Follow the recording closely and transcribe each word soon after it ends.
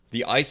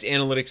The Ice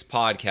Analytics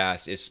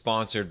podcast is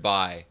sponsored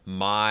by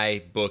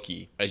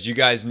MyBookie. As you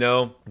guys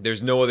know,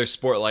 there's no other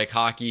sport like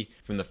hockey,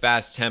 from the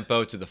fast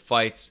tempo to the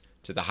fights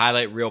to the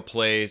highlight reel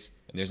plays,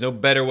 and there's no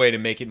better way to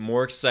make it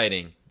more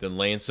exciting than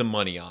laying some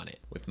money on it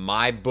with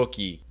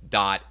MyBookie.ag.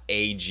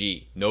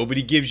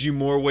 Nobody gives you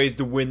more ways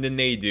to win than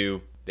they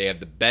do. They have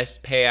the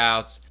best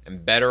payouts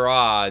and better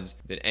odds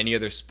than any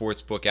other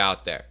sports book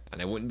out there.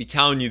 And I wouldn't be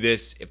telling you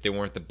this if they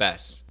weren't the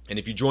best. And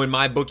if you join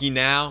MyBookie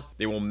now,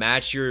 they will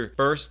match your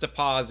first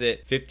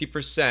deposit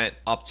 50%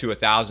 up to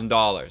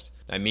 $1,000.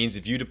 That means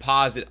if you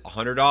deposit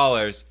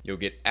 $100, you'll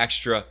get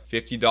extra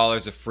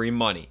 $50 of free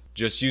money.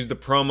 Just use the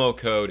promo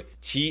code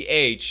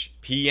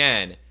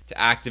THPN to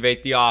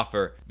activate the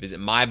offer. Visit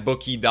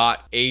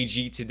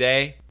mybookie.ag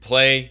today.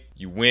 Play,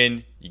 you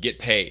win, you get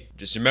paid.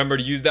 Just remember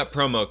to use that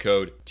promo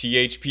code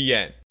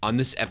THPN. On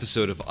this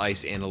episode of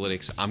Ice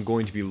Analytics, I'm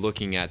going to be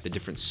looking at the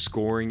different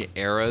scoring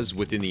eras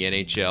within the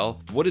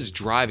NHL. What is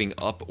driving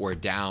up or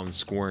down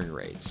scoring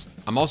rates?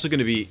 I'm also going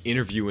to be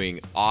interviewing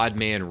Odd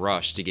Man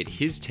Rush to get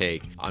his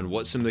take on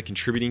what some of the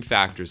contributing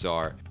factors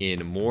are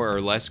in more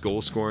or less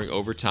goal scoring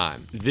over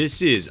time.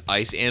 This is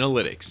Ice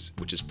Analytics,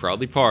 which is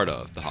proudly part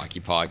of the Hockey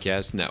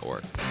Podcast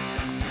Network.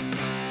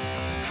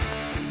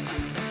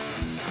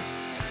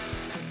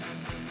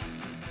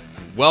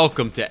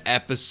 Welcome to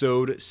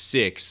episode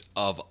 6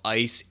 of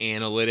Ice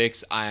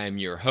Analytics. I am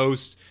your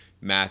host,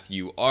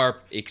 Matthew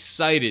Arp,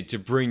 excited to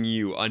bring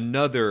you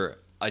another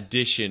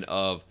edition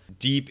of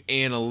deep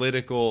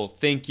analytical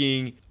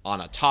thinking on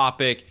a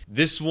topic.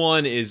 This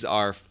one is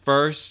our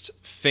first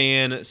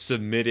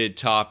fan-submitted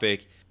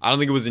topic. I don't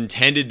think it was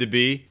intended to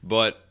be,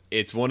 but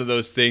it's one of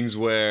those things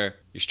where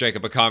you strike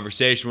up a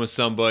conversation with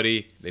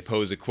somebody, they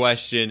pose a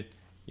question.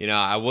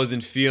 I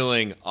wasn't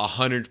feeling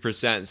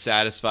 100%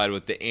 satisfied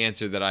with the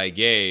answer that I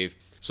gave.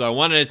 So I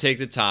wanted to take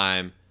the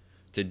time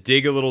to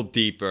dig a little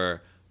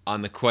deeper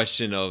on the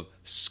question of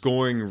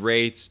scoring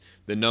rates,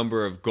 the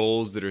number of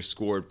goals that are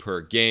scored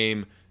per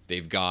game.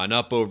 They've gone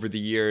up over the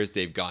years.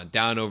 They've gone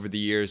down over the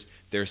years.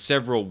 There are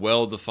several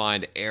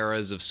well-defined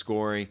eras of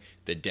scoring,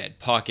 the dead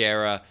puck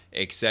era,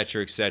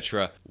 etc.,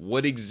 etc.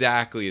 What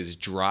exactly is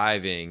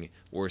driving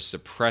or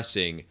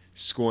suppressing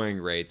scoring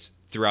rates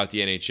throughout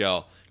the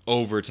NHL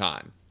over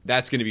time?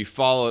 That's going to be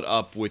followed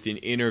up with an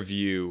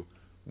interview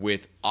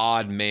with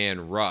Odd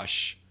Man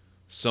Rush,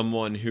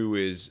 someone who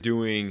is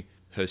doing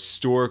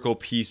historical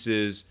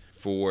pieces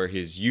for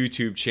his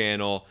YouTube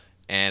channel,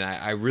 and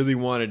I really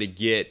wanted to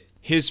get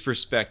his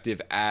perspective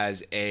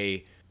as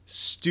a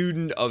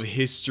student of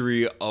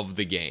history of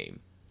the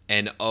game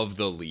and of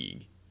the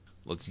league.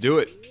 Let's do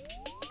it.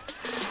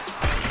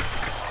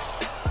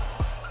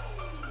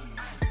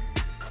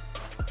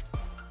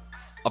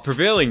 A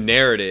prevailing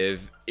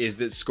narrative is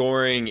that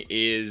scoring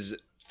is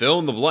fill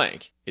in the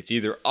blank. It's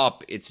either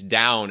up, it's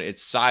down,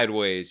 it's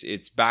sideways,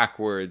 it's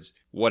backwards,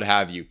 what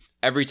have you.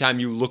 Every time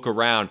you look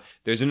around,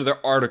 there's another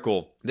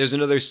article, there's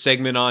another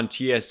segment on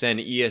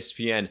TSN,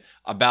 ESPN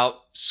about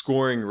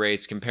scoring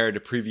rates compared to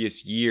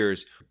previous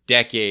years,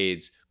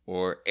 decades,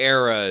 or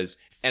eras.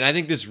 And I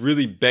think this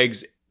really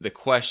begs the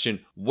question,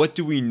 what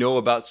do we know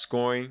about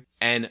scoring?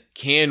 And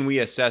can we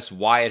assess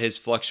why it has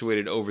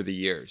fluctuated over the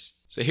years?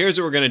 So here's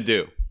what we're going to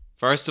do.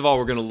 First of all,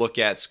 we're going to look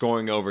at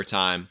scoring over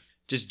time.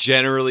 Just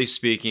generally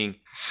speaking,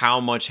 how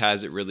much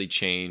has it really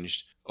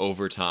changed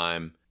over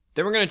time?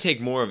 Then we're going to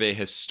take more of a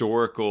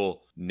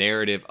historical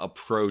narrative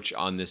approach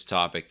on this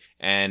topic.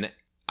 And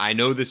I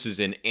know this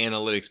is an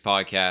analytics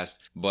podcast,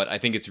 but I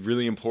think it's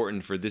really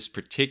important for this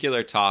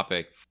particular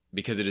topic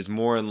because it is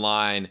more in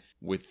line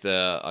with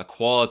a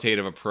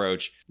qualitative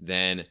approach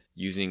than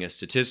using a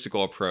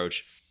statistical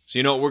approach. So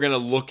we're going to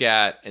look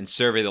at and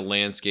survey the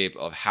landscape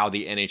of how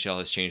the NHL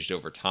has changed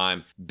over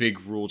time,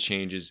 big rule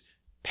changes,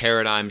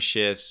 paradigm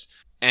shifts,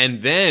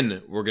 and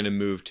then we're going to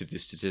move to the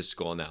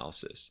statistical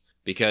analysis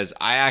because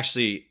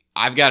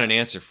I've got an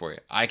answer for you.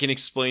 I can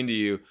explain to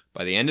you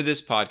by the end of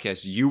this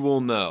podcast, you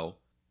will know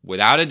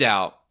without a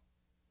doubt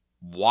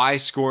why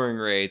scoring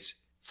rates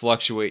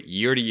fluctuate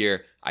year to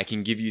year. I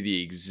can give you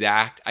the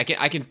exact, I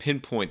can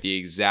pinpoint the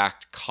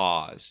exact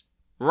cause.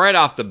 Right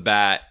off the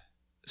bat,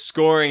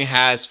 scoring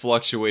has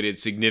fluctuated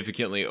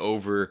significantly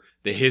over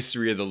the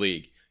history of the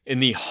league. In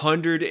the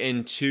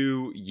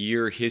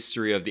 102-year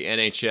history of the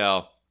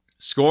NHL,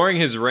 scoring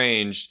has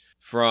ranged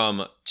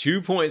from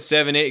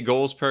 2.78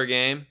 goals per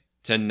game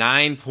to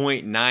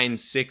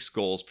 9.96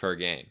 goals per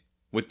game,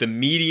 with the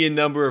median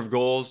number of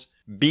goals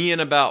being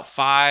about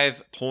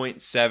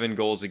 5.7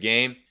 goals a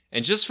game.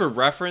 And just for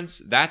reference,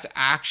 that's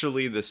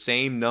actually the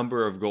same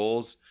number of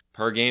goals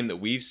per game that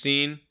we've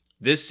seen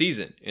this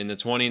season, in the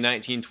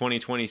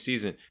 2019-2020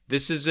 season.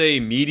 This is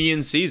a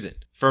median season.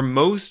 For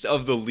most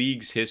of the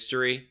league's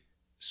history,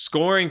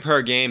 scoring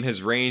per game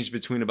has ranged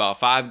between about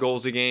 5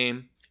 goals a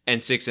game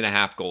and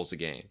 6.5 goals a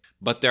game.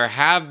 But there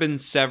have been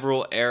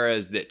several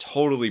eras that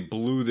totally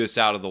blew this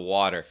out of the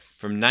water.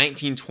 From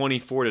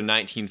 1924 to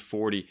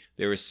 1940,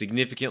 there was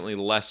significantly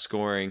less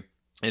scoring.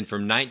 And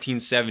from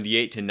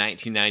 1978 to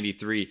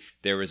 1993,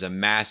 there was a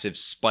massive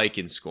spike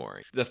in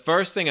scoring. The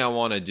first thing I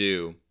want to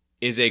do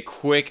is a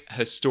quick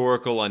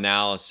historical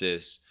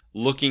analysis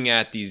looking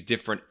at these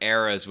different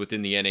eras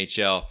within the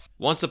NHL.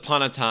 Once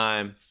upon a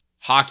time,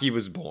 hockey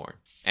was born.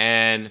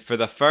 And for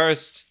the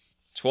first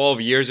 12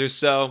 years or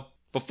so,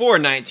 before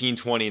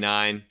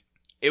 1929,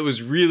 it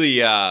was really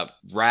a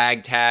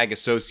ragtag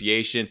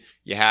association.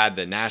 You had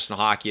the National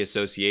Hockey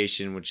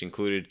Association, which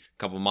included a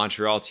couple of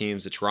Montreal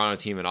teams, a Toronto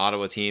team, an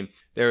Ottawa team.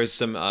 There was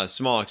some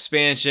small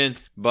expansion,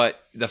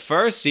 but the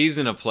first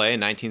season of play in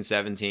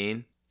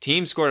 1917,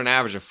 teams scored an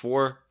average of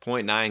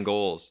 4.9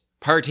 goals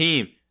per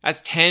team.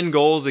 That's 10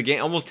 goals a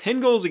game, almost 10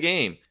 goals a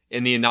game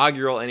in the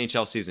inaugural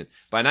NHL season.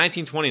 By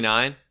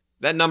 1929,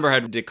 that number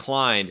had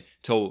declined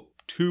to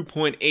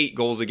 2.8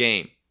 goals a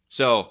game.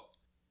 So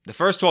the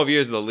first 12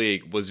 years of the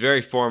league was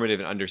very formative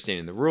in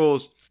understanding the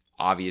rules.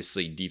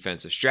 Obviously,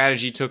 defensive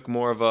strategy took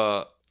more of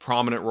a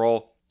prominent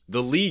role.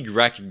 The league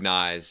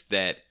recognized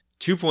that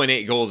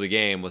 2.8 goals a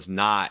game was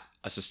not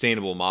a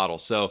sustainable model.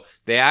 So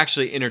they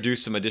actually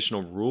introduced some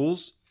additional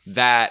rules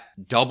that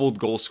doubled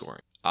goal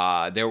scoring.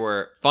 There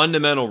were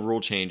fundamental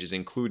rule changes,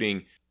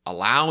 including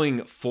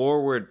allowing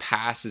forward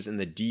passes in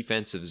the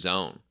defensive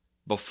zone.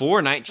 Before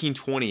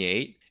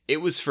 1928, it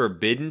was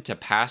forbidden to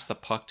pass the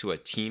puck to a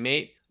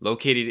teammate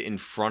located in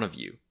front of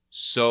you.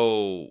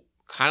 So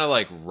kind of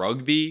like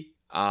rugby,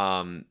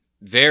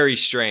 very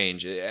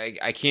strange.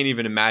 I can't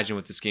even imagine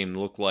what this game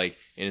looked like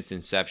in its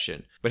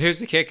inception. But here's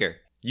the kicker.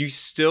 You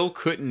still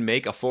couldn't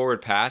make a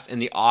forward pass in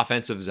the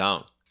offensive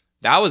zone.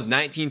 That was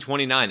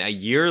 1929. A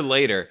year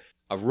later,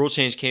 a rule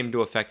change came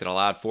into effect that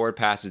allowed forward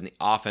passes in the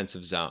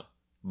offensive zone.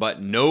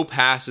 But no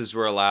passes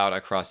were allowed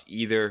across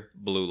either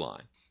blue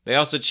line. They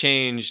also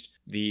changed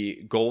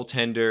the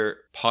goaltender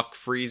puck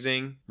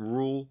freezing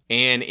rule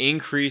and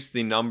increased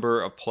the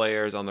number of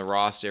players on the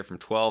roster from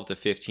 12 to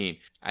 15.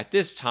 At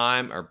this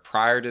time, or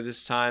prior to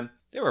this time,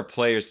 there were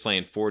players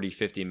playing 40,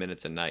 50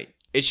 minutes a night.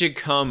 It should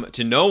come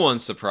to no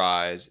one's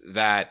surprise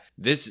that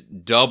this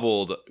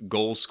doubled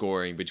goal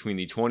scoring between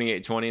the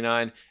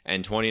 28-29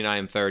 and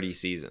 29-30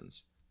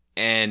 seasons.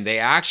 And they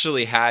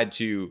actually had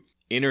to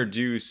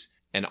introduce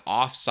an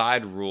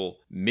offside rule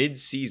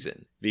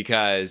mid-season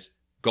because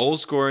goal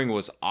scoring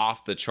was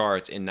off the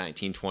charts in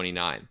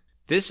 1929.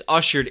 This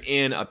ushered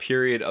in a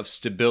period of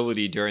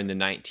stability during the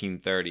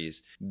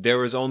 1930s. There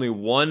was only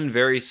one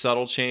very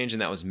subtle change,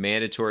 and that was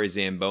mandatory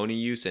Zamboni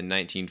use in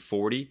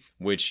 1940,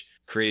 which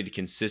created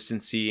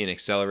consistency and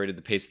accelerated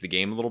the pace of the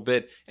game a little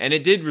bit, and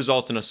it did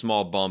result in a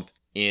small bump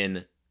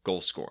in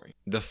goal scoring.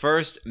 The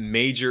first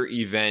major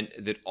event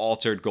that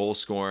altered goal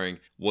scoring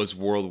was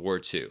World War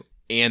II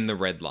and the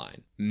Red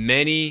Line.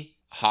 Many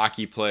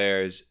hockey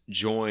players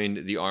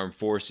joined the armed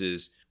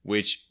forces,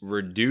 which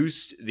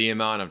reduced the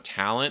amount of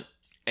talent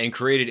and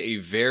created a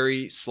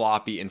very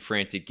sloppy and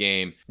frantic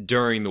game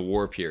during the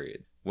war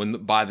period.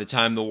 By the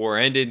time the war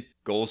ended,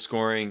 goal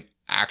scoring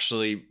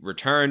actually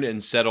returned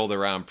and settled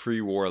around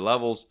pre-war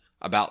levels,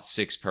 about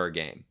 6 per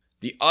game.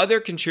 The other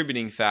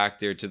contributing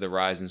factor to the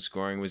rise in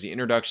scoring was the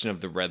introduction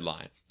of the red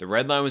line. The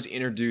red line was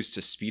introduced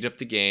to speed up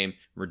the game,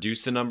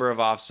 reduce the number of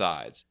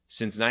offsides.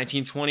 Since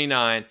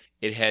 1929,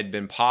 it had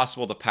been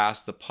possible to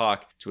pass the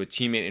puck to a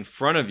teammate in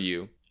front of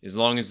you as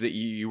long as that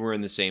you were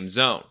in the same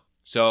zone.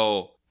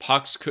 So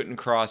pucks couldn't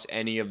cross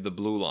any of the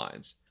blue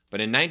lines.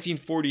 But in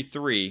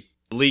 1943,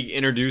 the league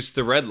introduced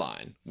the red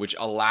line, which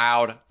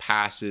allowed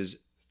passes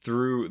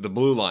through the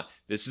blue line.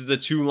 This is the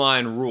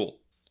 2-line rule.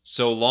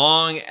 So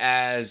long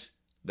as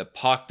the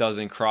puck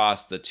doesn't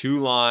cross the 2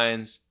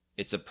 lines,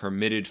 it's a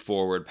permitted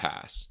forward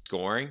pass.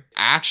 Scoring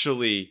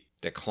actually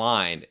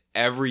declined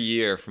every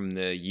year from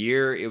the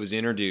year it was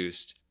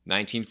introduced,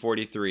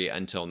 1943,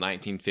 until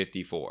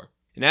 1954.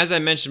 And as I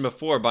mentioned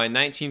before, by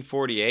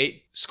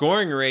 1948,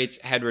 scoring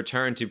rates had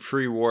returned to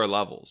pre-war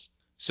levels.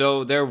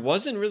 So there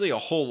wasn't really a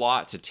whole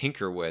lot to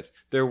tinker with.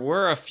 There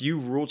were a few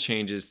rule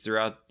changes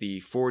throughout the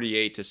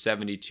 48 to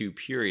 72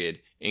 period,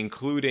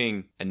 including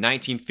a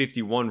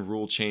 1951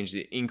 rule change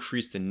that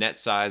increased the net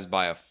size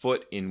by a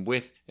foot in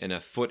width and a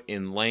foot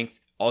in length,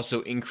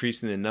 also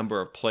increasing the number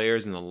of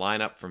players in the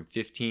lineup from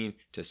 15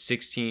 to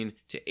 16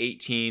 to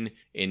 18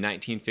 in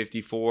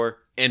 1954.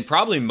 And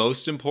probably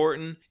most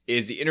important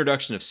is the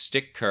introduction of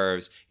stick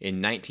curves in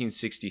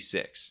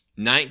 1966.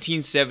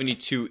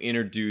 1972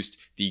 introduced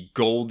the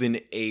golden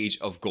age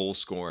of goal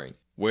scoring,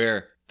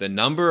 where the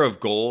number of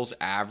goals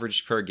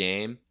averaged per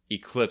game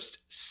eclipsed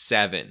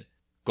 7.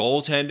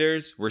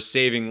 Goaltenders were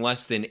saving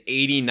less than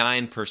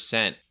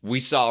 89%. We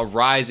saw a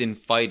rise in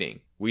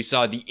fighting. We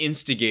saw the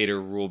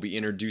instigator rule be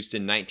introduced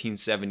in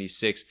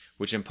 1976,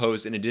 which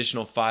imposed an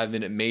additional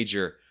 5-minute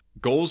major.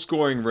 Goal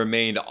scoring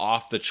remained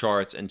off the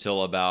charts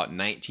until about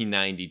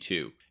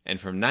 1992. And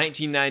from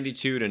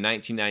 1992 to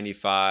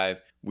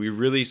 1995, we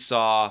really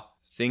saw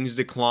things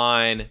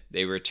decline.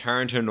 They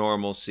returned to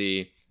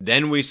normalcy.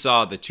 Then we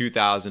saw the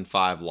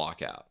 2005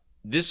 lockout.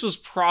 This was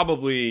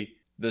probably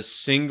the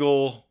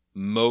single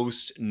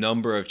most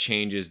number of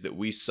changes that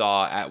we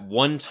saw at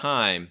one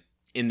time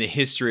in the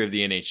history of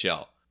the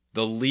NHL.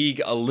 The league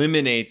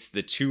eliminates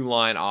the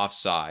 2-line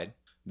offside,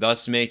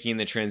 thus making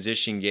the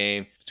transition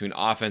game between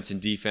offense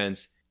and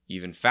defense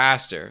even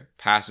faster.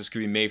 Passes could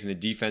be made from the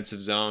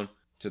defensive zone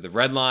to the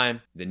red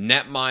line. The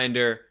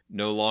netminder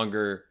no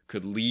longer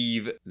could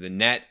leave the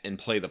net and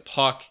play the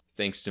puck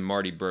thanks to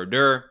Marty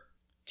Brodeur.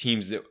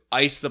 Teams that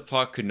ice the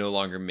puck could no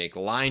longer make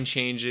line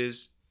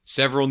changes.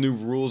 Several new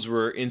rules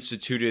were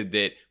instituted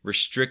that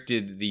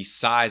restricted the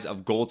size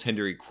of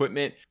goaltender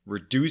equipment,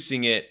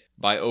 reducing it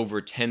by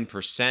over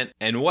 10%.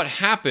 And what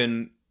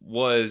happened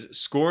was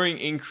scoring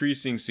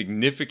increasing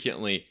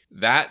significantly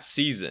that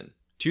season.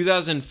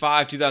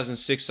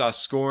 2005-2006 saw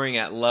scoring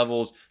at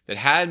levels that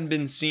hadn't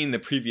been seen the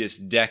previous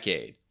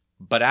decade.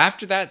 But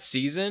after that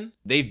season,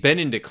 they've been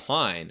in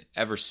decline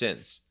ever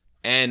since.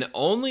 And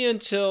only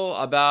until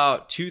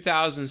about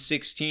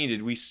 2016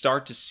 did we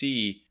start to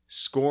see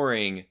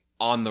scoring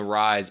on the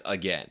rise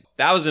again.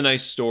 That was a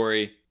nice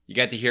story. You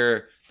got to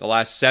hear the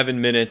last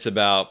 7 minutes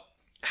about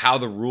how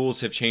the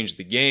rules have changed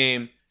the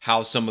game,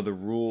 how some of the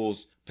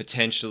rules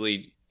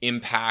potentially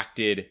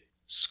impacted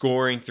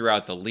scoring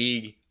throughout the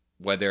league,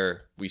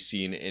 whether we've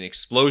seen an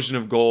explosion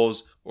of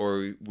goals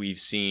or we've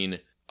seen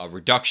a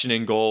reduction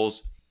in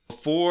goals.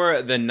 Before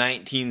the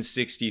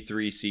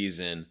 1963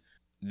 season,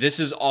 this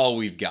is all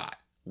we've got.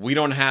 We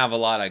don't have a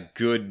lot of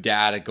good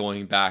data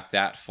going back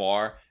that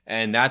far,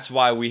 and that's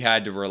why we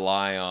had to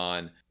rely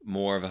on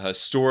more of a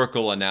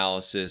historical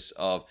analysis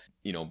of,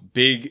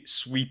 big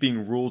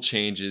sweeping rule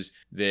changes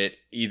that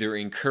either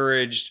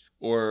encouraged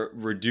or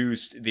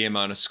reduced the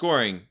amount of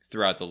scoring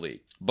throughout the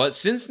league. But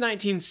since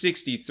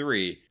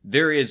 1963,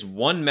 there is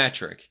one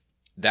metric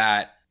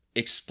that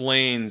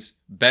explains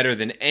better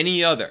than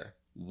any other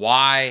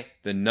why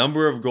the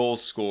number of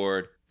goals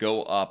scored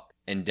go up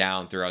and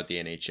down throughout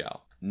the NHL.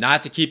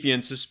 Not to keep you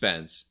in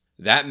suspense,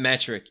 that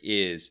metric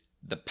is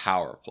the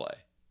power play.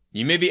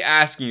 You may be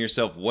asking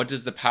yourself, what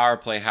does the power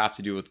play have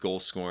to do with goal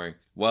scoring?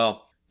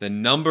 Well, the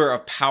number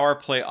of power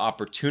play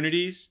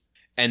opportunities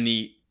and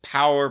the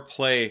power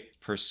play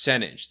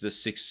percentage, the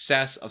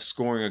success of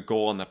scoring a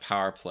goal on the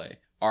power play,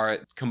 are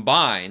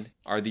combined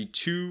are the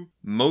two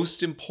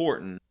most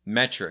important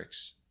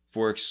metrics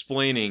for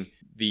explaining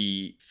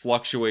the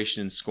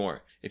fluctuation in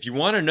scoring. If you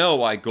want to know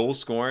why goal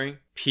scoring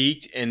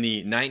peaked in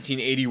the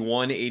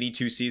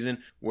 1981-82 season,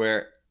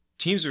 where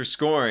teams were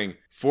scoring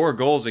 4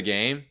 goals a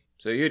game,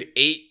 so you had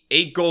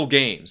eight goal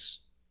games.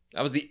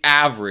 That was the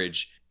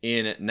average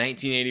in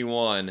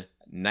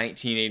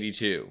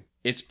 1981-1982.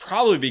 It's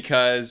probably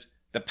because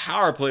the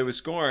power play was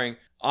scoring,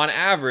 on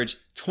average,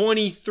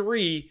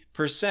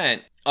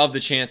 23% of the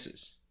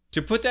chances.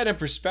 To put that in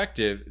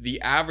perspective,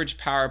 the average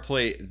power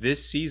play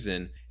this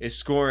season is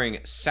scoring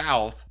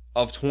south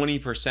of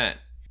 20%.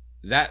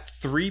 That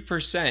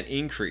 3%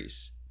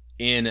 increase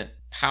in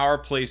power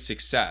play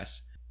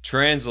success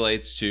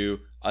translates to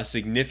a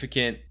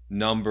significant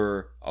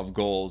number of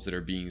goals that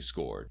are being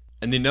scored.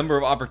 And the number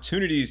of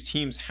opportunities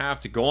teams have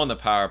to go on the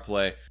power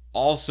play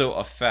also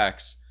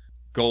affects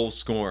goal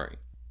scoring.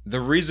 The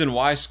reason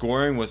why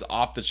scoring was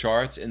off the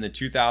charts in the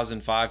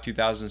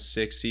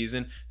 2005-2006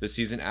 season, the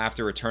season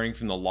after returning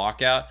from the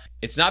lockout,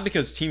 it's not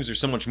because teams are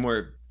so much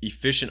more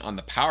efficient on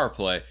the power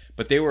play,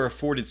 but they were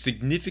afforded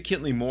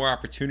significantly more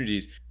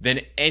opportunities than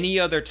any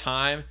other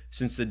time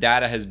since the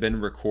data has been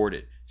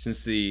recorded.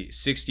 Since the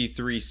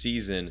 63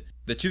 season,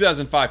 the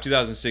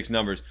 2005-2006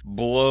 numbers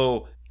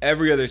blow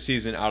every other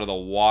season out of the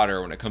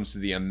water when it comes to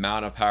the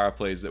amount of power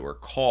plays that were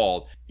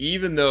called,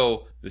 even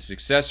though the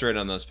success rate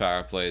on those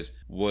power plays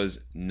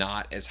was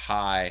not as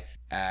high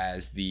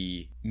as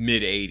the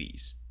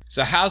mid-80s.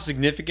 So how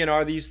significant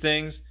are these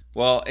things?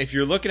 Well, if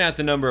you're looking at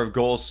the number of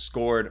goals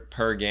scored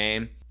per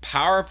game,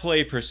 power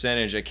play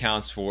percentage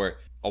accounts for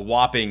a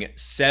whopping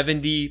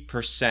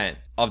 70%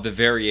 of the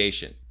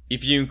variation.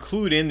 If you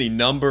include in the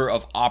number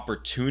of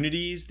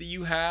opportunities that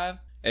you have,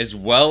 as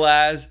well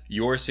as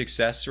your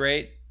success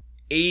rate,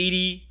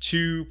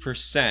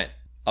 82%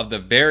 of the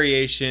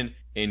variation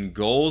in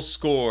goals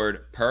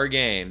scored per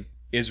game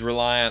is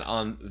reliant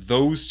on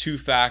those two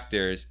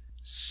factors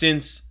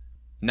since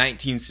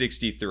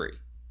 1963.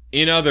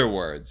 In other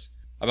words,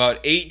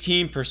 about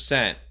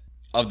 18%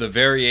 of the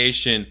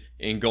variation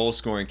in goal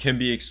scoring can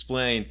be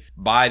explained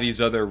by these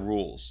other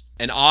rules.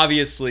 And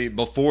obviously,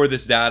 before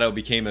this data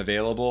became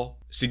available,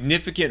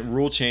 significant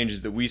rule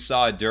changes that we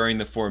saw during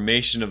the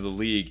formation of the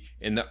league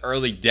in the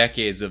early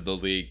decades of the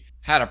league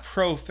had a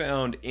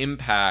profound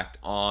impact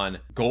on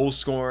goal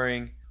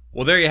scoring.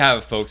 Well, there you have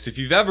it, folks. If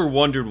you've ever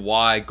wondered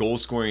why goal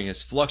scoring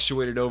has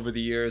fluctuated over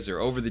the years or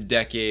over the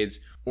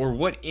decades, or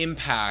what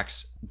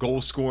impacts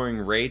goal scoring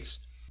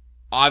rates,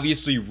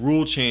 obviously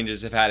rule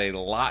changes have had a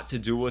lot to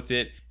do with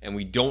it, and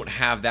we don't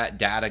have that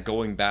data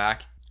going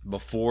back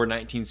before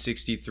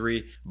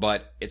 1963,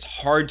 but it's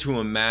hard to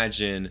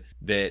imagine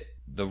that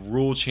the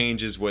rule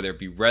changes, whether it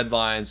be red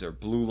lines or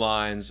blue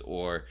lines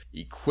or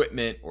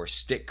equipment or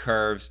stick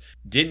curves,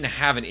 didn't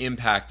have an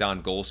impact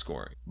on goal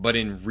scoring. But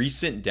in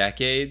recent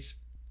decades,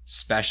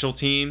 special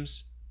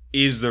teams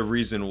is the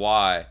reason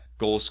why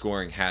goal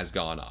scoring has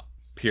gone up,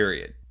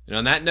 period. And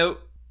on that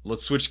note,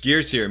 let's switch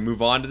gears here and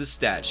move on to the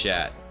stat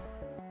chat.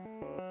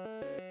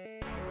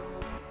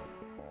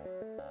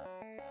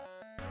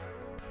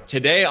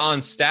 Today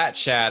on Stat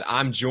Chat,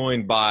 I'm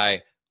joined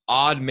by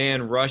Odd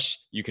Man Rush.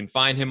 You can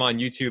find him on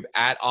YouTube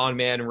at Odd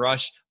Man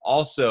Rush.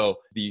 Also,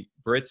 the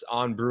Brits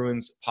on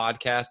Bruins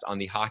podcast on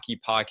the Hockey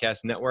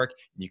Podcast Network.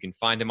 You can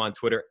find him on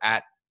Twitter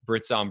at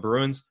Brits on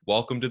Bruins.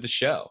 Welcome to the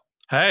show.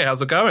 Hey,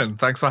 how's it going?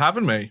 Thanks for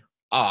having me.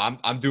 Oh,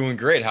 I'm doing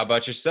great. How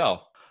about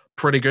yourself?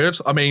 Pretty good.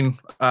 I mean,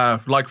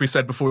 like we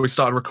said before we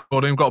started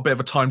recording, we've got a bit of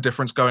a time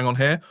difference going on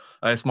here.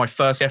 It's my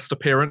first guest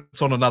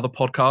appearance on another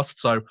podcast,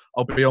 so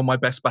I'll be on my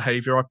best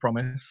behavior, I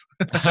promise.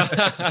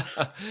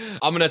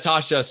 I'm going to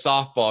toss you a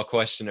softball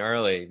question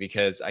early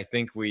because I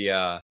think we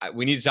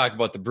need to talk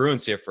about the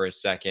Bruins here for a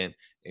second.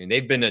 And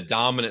they've been a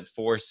dominant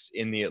force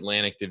in the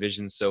Atlantic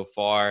Division so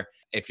far.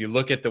 If you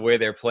look at the way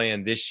they're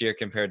playing this year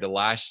compared to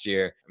last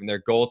year, I mean,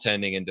 their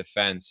goaltending and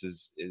defense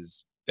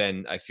is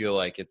been, I feel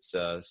like it's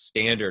a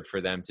standard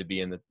for them to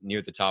be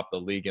near the top of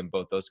the league in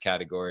both those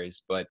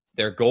categories. But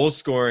their goal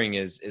scoring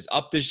is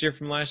up this year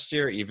from last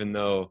year, even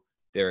though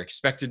their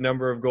expected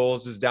number of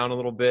goals is down a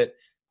little bit.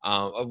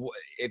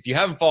 If you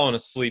haven't fallen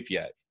asleep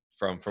yet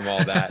from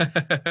all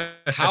that,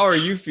 how are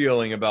you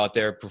feeling about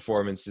their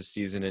performance this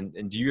season?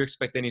 And do you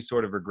expect any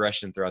sort of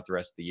regression throughout the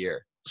rest of the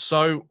year?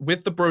 So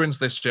with the Bruins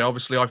this year,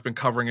 obviously I've been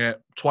covering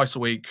it twice a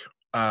week,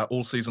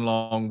 all season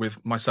long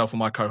with myself and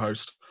my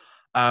co-host.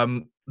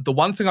 The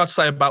one thing I'd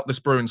say about this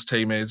Bruins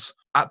team is,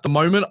 at the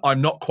moment,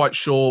 I'm not quite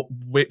sure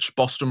which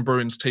Boston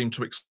Bruins team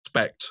to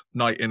expect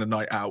night in and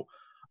night out.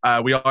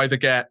 We either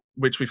get,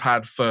 which we've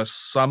had for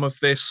some of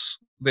this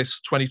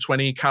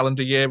 2020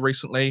 calendar year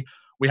recently,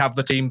 we have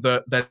the team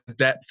that their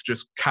depth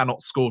just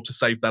cannot score to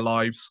save their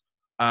lives.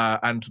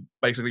 And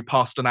basically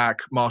Pasternak,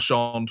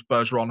 Marchand,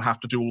 Bergeron have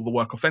to do all the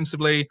work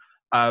offensively.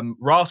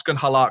 Rask and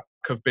Halak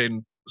have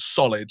been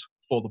solid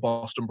for the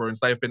Boston Bruins.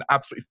 They have been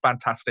absolutely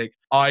fantastic.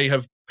 I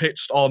have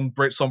pitched on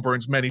Brits on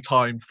Bruins many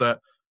times that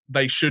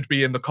they should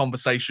be in the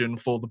conversation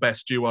for the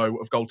best duo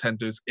of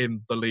goaltenders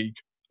in the league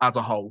as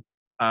a whole.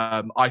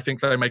 I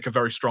think they make a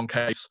very strong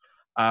case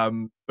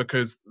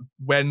because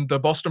when the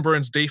Boston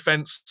Bruins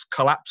defense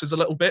collapses a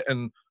little bit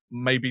and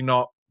maybe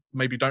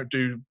don't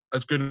do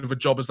as good of a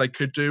job as they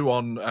could do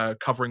on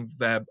covering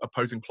their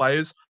opposing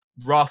players,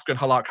 Rask and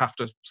Halak have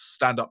to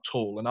stand up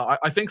tall. And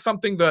I think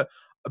something that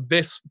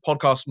this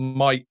podcast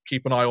might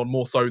keep an eye on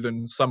more so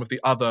than some of the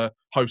other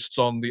hosts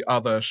on the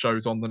other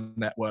shows on the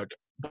network.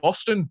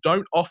 Boston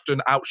don't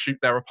often outshoot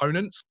their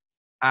opponents.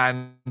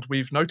 And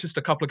we've noticed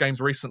a couple of games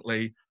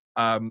recently,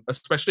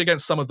 especially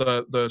against some of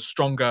the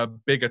stronger,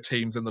 bigger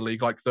teams in the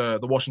league, like the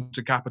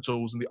Washington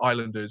Capitals and the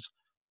Islanders.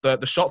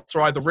 The shots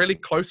are either really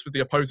close with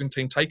the opposing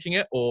team taking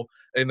it, or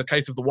in the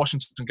case of the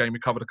Washington game we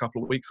covered a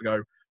couple of weeks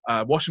ago,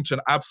 Washington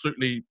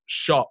absolutely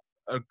shot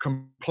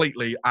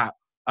completely at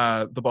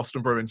the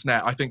Boston Bruins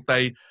net. I think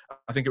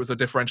it was a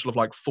differential of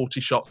like 40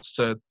 shots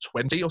to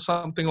 20 or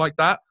something like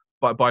that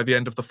by the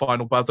end of the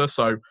final buzzer.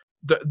 So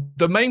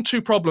the main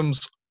two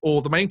problems,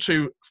 or the main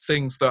two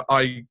things that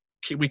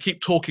we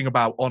keep talking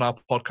about on our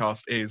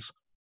podcast, is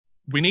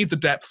we need the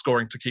depth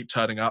scoring to keep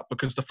turning up,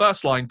 because the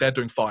first line, they're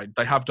doing fine.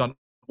 They have done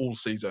all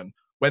season.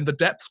 When the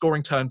depth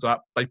scoring turns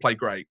up, they play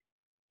great.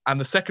 And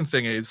the second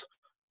thing is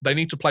they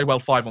need to play well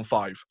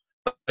 5-on-5.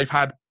 They've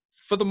had,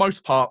 for the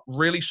most part,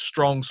 really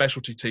strong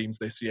specialty teams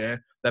this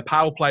year. Their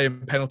power play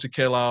and penalty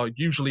kill are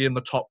usually in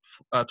the top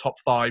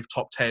 5,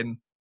 top 10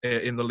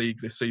 in the league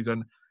this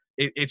season.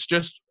 It's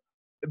just,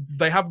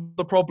 they have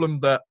the problem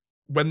that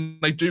when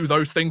they do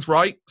those things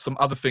right, some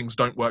other things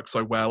don't work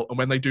so well. And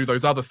when they do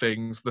those other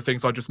things, the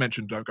things I just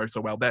mentioned don't go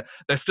so well. They're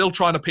still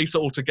trying to piece it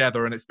all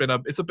together, and it's been a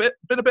bit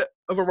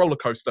of a roller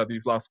coaster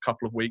these last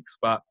couple of weeks,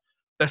 but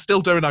they're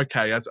still doing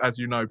okay, as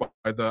you know,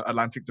 by the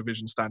Atlantic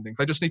Division standings.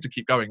 They just need to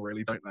keep going,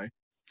 really, don't they?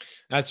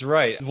 That's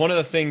right. One of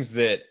the things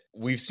that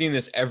we've seen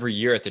this every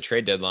year at the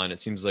trade deadline, it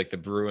seems like the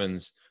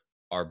Bruins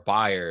are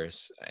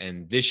buyers.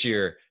 And this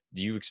year,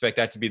 do you expect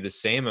that to be the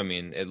same? I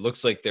mean, it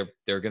looks like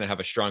they're going to have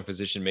a strong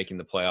position making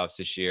the playoffs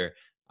this year.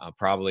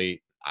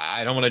 Probably,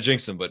 I don't want to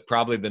jinx them, but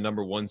probably the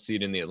number 1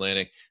 seed in the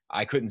Atlantic.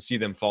 I couldn't see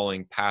them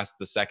falling past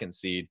the 2nd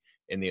seed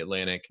in the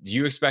Atlantic. Do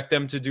you expect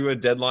them to do a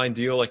deadline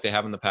deal like they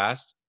have in the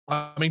past?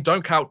 I mean,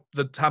 don't count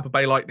the Tampa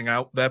Bay Lightning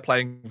out. They're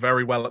playing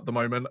very well at the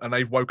moment, and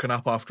they've woken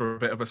up after a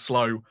bit of a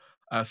slow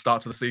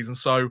start to the season.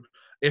 So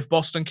if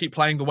Boston keep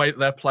playing the way that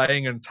they're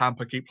playing and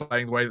Tampa keep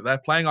playing the way that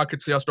they're playing, I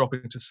could see us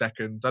dropping to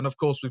 2nd. And of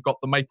course, we've got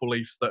the Maple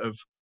Leafs that have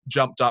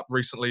jumped up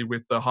recently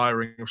with the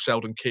hiring of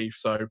Sheldon Keefe.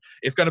 So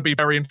it's going to be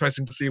very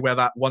interesting to see where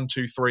that 1,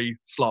 2, 3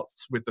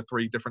 slots with the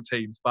 3 different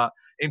teams. But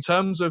in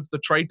terms of the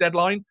trade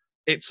deadline,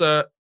 it's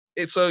a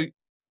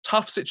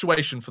tough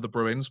situation for the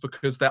Bruins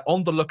because they're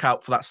on the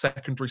lookout for that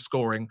secondary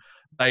scoring.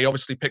 They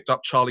obviously picked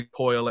up Charlie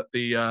Coyle at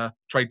the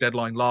trade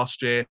deadline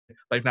last year.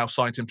 They've now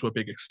signed him to a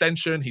big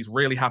extension. He's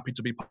really happy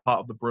to be part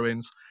of the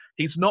Bruins.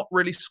 He's not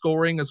really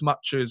scoring as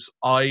much as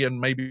I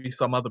and maybe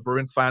some other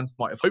Bruins fans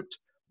might have hoped,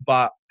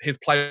 but his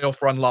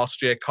playoff run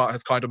last year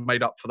has kind of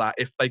made up for that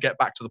if they get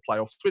back to the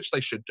playoffs, which they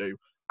should do.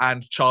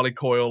 And Charlie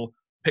Coyle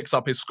picks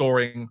up his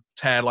scoring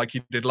tear like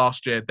he did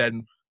last year,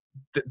 then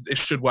it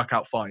should work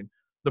out fine.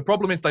 The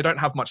problem is they don't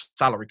have much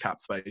salary cap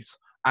space.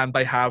 and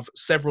they have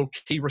several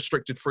key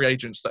restricted free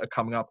agents that are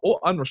coming up, or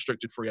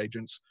unrestricted free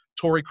agents.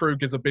 Torrey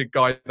Krug is a big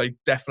guy they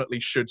definitely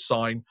should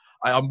sign.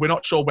 We're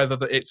not sure whether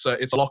it's a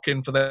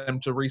lock-in for them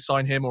to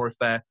re-sign him or if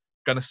they're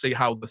going to see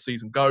how the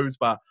season goes,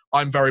 but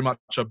I'm very much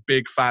a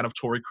big fan of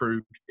Torrey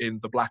Krug in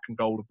the black and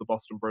gold of the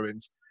Boston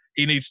Bruins.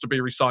 He needs to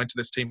be re-signed to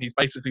this team. He's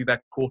basically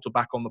their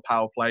quarterback on the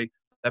power play.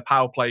 Their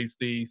power play is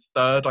the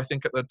third, I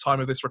think, at the time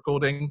of this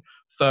recording,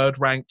 third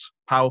ranked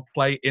power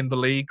play in the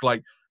league.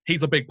 Like,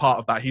 he's a big part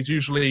of that. He's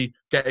usually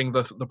getting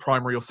the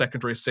primary or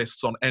secondary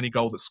assists on any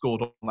goal that's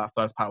scored on that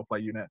first power play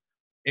unit.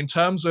 In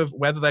terms of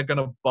whether they're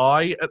going to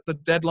buy at the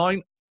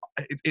deadline,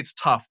 it's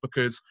tough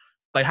because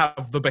they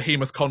have the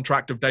behemoth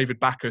contract of David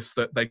Backes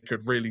that they could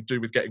really do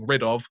with getting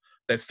rid of.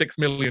 There's $6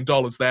 million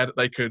there that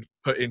they could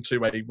put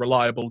into a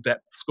reliable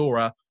depth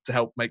scorer to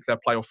help make their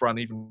playoff run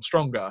even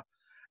stronger.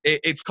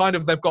 It's kind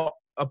of, they've got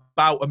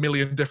about a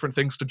million different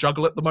things to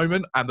juggle at the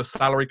moment, and the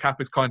salary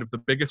cap is kind of the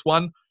biggest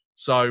one.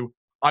 So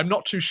I'm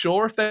not too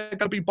sure if they're going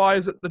to be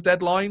buyers at the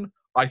deadline.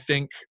 I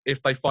think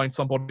if they find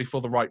somebody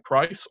for the right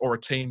price or a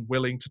team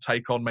willing to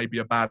take on maybe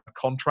a bad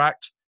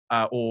contract,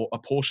 or a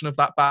portion of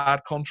that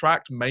bad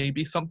contract,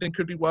 maybe something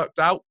could be worked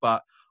out.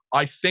 But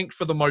I think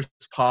for the most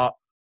part,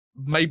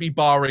 maybe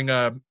barring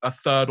a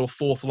third or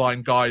fourth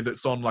line guy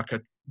that's on like a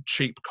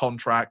cheap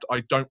contract, I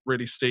don't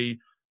really see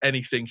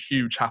anything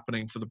huge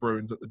happening for the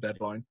Bruins at the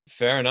deadline.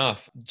 Fair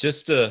enough.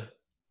 Just to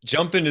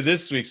jump into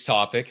this week's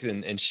topic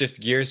and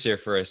shift gears here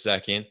for a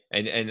second.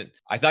 And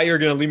I thought you were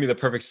going to leave me the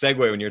perfect segue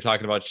when you were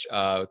talking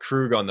about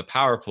Krug on the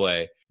power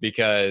play,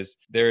 because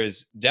there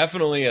is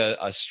definitely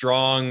a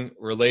strong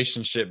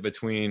relationship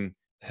between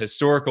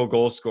historical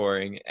goal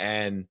scoring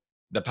and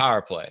the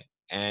power play.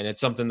 And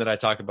it's something that I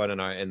talked about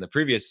in the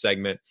previous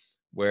segment,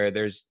 where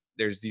there's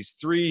these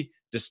three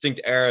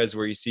distinct eras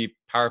where you see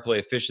power play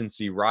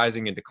efficiency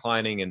rising and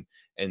declining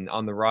and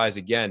on the rise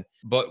again.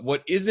 But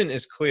what isn't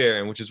as clear,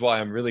 and which is why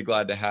I'm really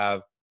glad to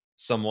have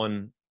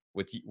someone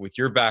with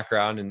your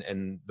background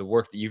and the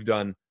work that you've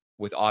done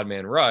with Odd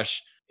Man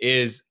Rush,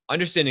 is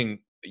understanding,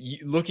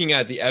 looking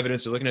at the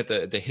evidence or looking at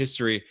the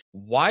history.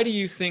 Why do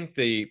you think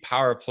the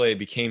power play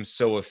became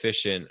so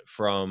efficient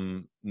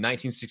from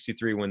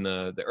 1963, when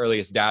the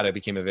earliest data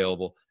became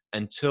available,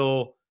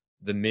 until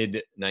the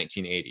mid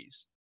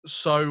 1980s?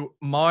 So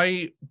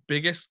my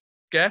biggest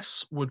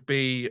guess would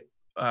be,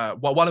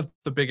 one of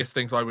the biggest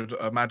things I would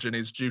imagine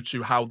is due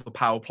to how the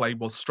power play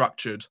was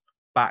structured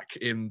back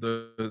in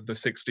the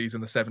 60s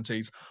and the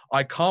 70s.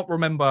 I can't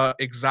remember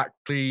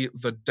exactly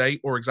the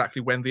date or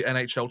exactly when the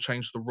NHL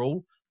changed the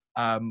rule,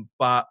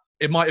 but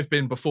it might have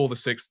been before the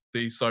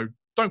 60s, so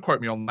don't quote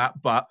me on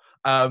that. But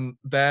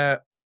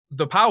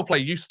the power play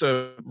used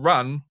to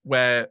run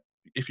where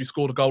if you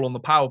scored a goal on the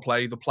power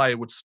play, the player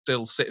would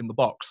still sit in the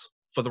box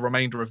for the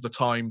remainder of the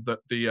time that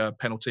the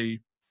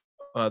penalty,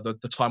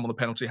 the time on the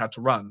penalty had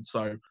to run.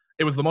 So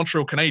it was the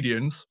Montreal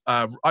Canadiens.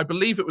 I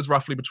believe it was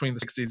roughly between the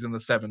 60s and the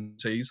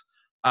 70s.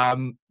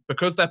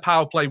 Because their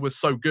power play was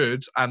so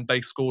good and they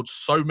scored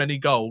so many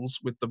goals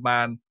with the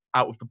man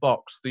out of the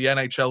box, the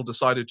NHL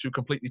decided to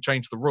completely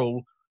change the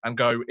rule and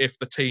go, if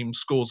the team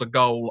scores a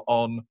goal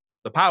on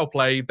the power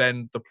play,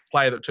 then the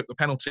player that took the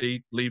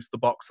penalty leaves the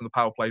box and the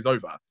power play is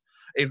over.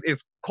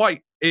 It's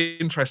quite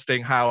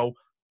interesting how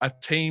a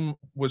team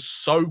was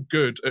so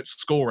good at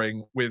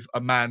scoring with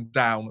a man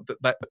down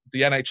that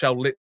the NHL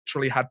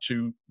literally had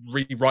to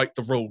rewrite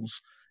the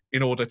rules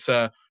in order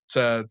to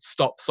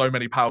stop so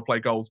many power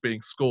play goals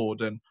being scored.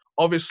 And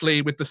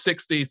obviously with the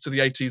 60s to the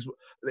 80s,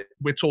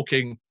 we're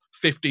talking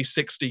 50,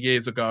 60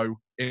 years ago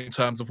in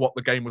terms of what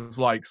the game was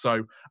like.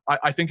 So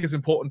I think it's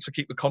important to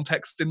keep the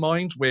context in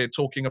mind. We're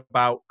talking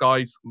about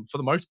guys, for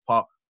the most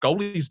part,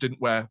 goalies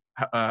didn't wear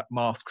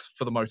masks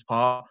for the most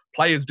part.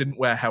 Players didn't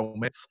wear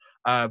helmets.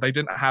 They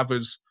didn't have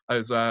as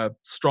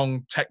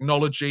strong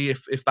technology,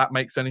 if that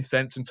makes any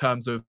sense, in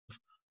terms of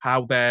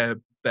how their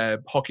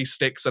hockey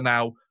sticks are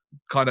now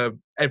kind of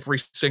every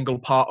single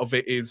part of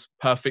it is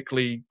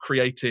perfectly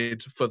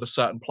created for the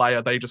certain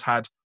player. They just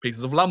had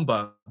pieces of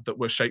lumber that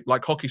were shaped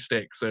like hockey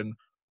sticks, and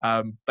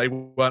they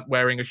weren't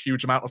wearing a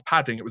huge amount of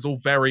padding. It was all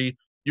very,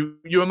 you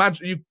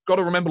imagine, you've got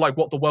to remember like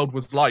what the world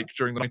was like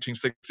during the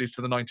 1960s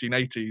to the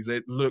 1980s.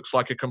 It looks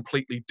like a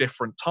completely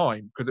different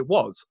time, because it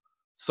was.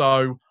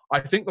 So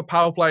I think the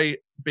power play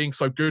being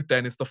so good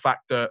then is the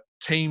fact that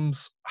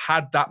teams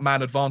had that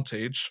man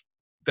advantage.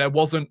 There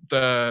wasn't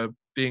the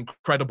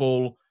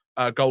incredible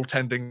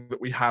goaltending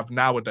that we have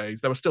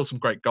nowadays. There were still some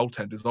great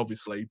goaltenders,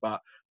 obviously,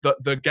 but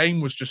the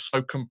game was just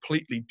so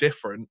completely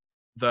different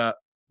that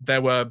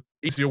there were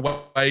easier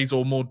ways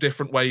or more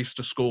different ways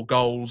to score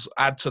goals.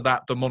 Add to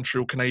that the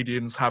Montreal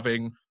Canadiens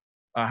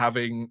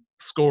having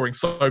scoring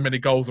so many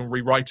goals and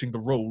rewriting the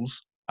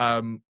rules.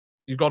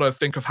 You've got to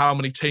think of how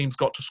many teams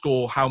got to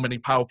score how many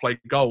power play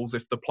goals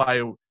if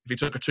he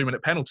took a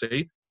 2-minute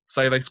penalty.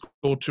 Say they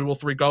scored 2 or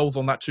 3 goals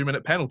on that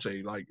 2-minute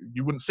penalty. Like,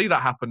 you wouldn't see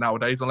that happen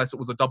nowadays unless it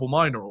was a double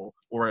minor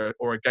or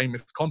a game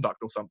misconduct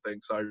or something.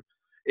 So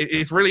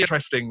it's really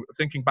interesting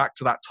thinking back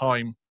to that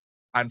time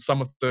and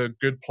some of the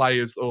good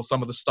players or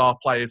some of the star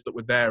players that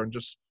were there, and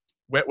just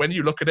when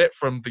you look at it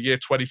from the year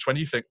 2020,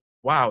 you think,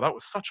 wow, that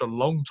was such a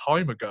long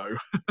time ago.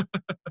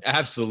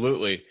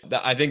 Absolutely.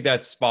 I think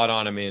that's spot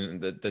on. I mean,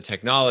 the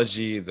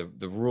technology,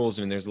 the rules,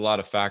 I mean, there's a lot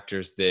of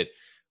factors that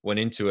went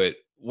into it.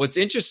 What's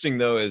interesting,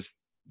 though, is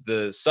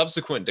the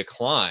subsequent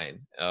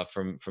decline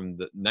from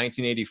the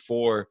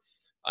 1984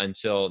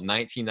 until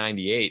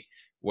 1998,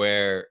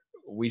 where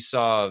we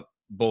saw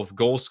both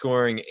goal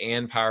scoring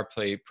and power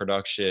play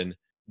production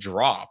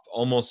drop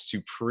almost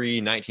to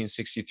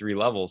pre-1963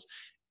 levels.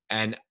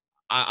 And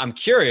I'm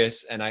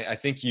curious, and I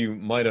think you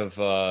might have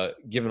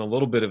given a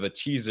little bit of a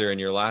teaser in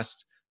your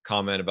last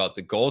comment about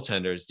the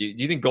goaltenders. Do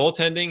you think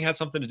goaltending had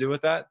something to do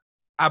with that?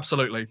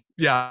 Absolutely.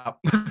 Yeah.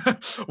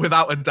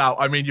 Without a doubt.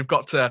 I mean, you've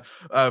got to,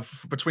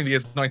 between the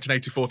years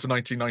 1984 to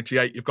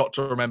 1998, you've got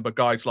to remember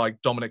guys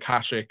like Dominic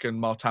Hasek and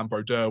Martin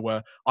Brodeur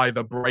were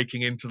either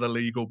breaking into the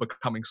league or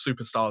becoming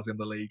superstars in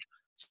the league.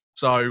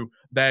 So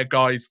they're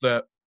guys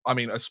that, I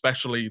mean,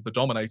 especially the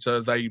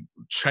Dominator, they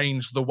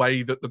changed the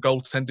way that the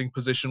goaltending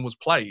position was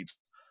played.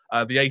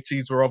 The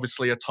 80s were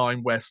obviously a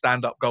time where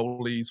stand-up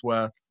goalies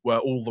were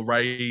all the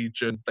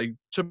rage, and they,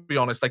 to be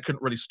honest, they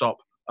couldn't really stop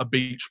a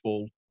beach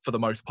ball for the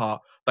most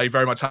part. They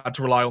very much had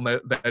to rely on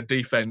their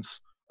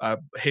defense,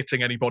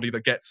 hitting anybody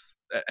that gets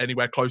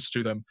anywhere close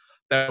to them.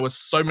 There was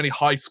so many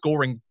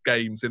high-scoring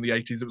games in the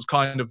 80s. It was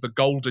kind of the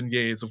golden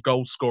years of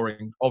goal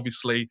scoring.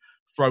 Obviously,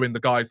 throw in the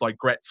guys like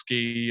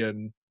Gretzky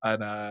and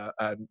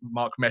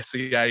Mark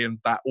Messier and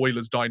that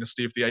Oilers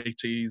dynasty of the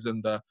 80s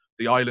and the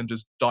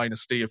Islanders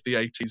dynasty of the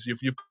 80s.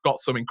 You've got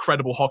some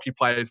incredible hockey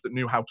players that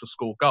knew how to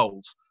score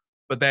goals.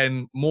 But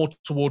then more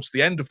towards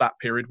the end of that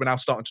period, we're now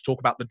starting to talk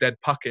about the dead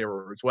puck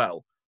era as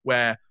well,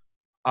 where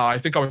I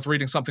think I was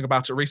reading something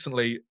about it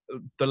recently.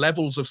 The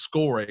levels of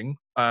scoring,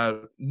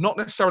 not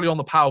necessarily on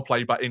the power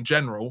play, but in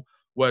general,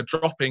 were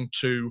dropping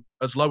to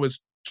as low as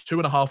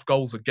 2.5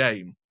 goals a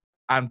game.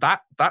 And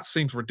that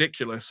seems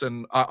ridiculous.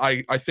 And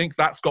I think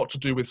that's got to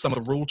do with some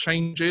of the rule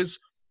changes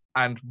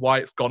and why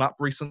it's gone up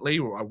recently.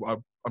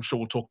 I'm sure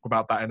we'll talk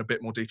about that in a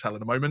bit more detail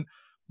in a moment.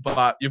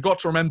 But you've got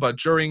to remember,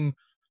 during,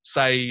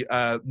 say,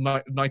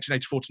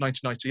 1984 to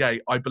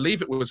 1998, I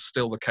believe it was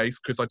still the case,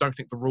 because I don't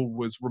think the rule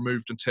was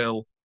removed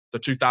until the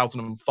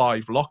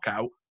 2005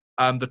 lockout,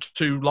 the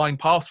 2-line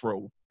pass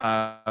rule.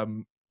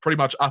 Pretty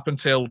much up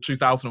until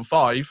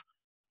 2005,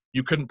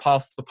 you couldn't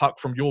pass the puck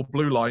from your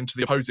blue line to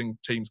the opposing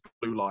team's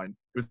blue line.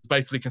 It was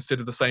basically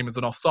considered the same as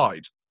an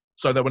offside.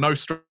 So there were no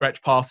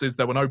stretch passes,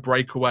 there were no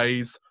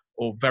breakaways,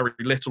 or very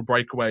little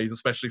breakaways,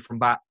 especially from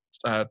that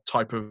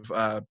type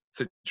of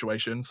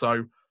situation.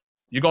 So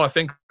you got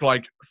to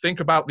think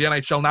about the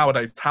NHL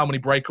nowadays, how many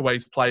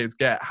breakaways players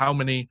get, how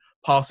many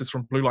passes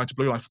from blue line to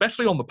blue line,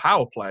 especially on the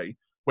power play,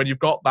 when you've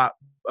got that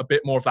a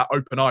bit more of that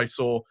open ice,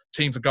 or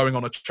teams are going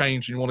on a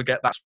change and you want to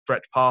get that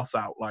stretch pass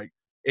out. Like,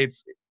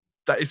 it's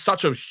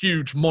such a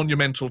huge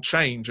monumental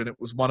change, and it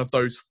was one of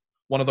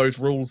those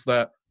rules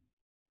that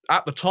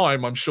at the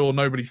time I'm sure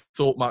nobody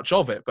thought much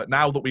of it, but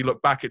now that we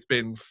look back, it's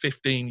been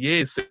 15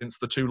 years since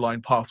the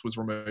 2-line pass was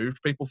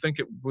removed. People think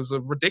it was a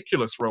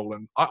ridiculous rule,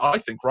 and I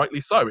think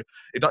rightly so.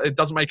 It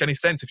doesn't make any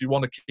sense if you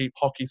want to keep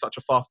hockey such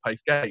a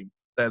fast-paced game.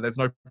 There's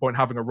no point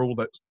having a rule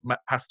that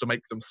has to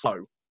make them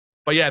slow.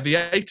 But yeah, the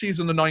 80s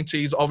and the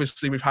 90s,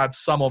 obviously we've had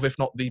some of, if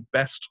not the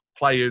best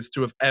players to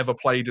have ever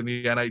played in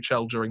the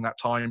NHL during that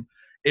time.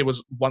 It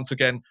was, once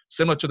again,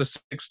 similar to the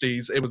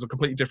 60s. It was a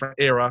completely different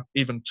era,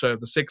 even to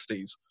the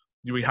 60s.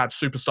 We had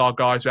superstar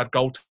guys, we had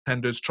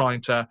goaltenders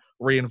trying to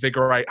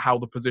reinvigorate how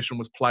the position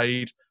was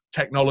played.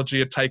 Technology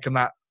had taken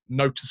that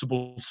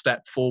noticeable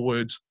step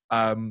forward.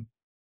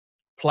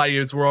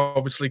 Players were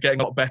obviously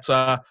getting a lot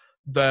better.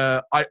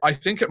 I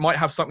think it might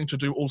have something to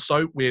do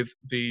also with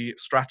the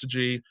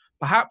strategy.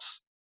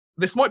 Perhaps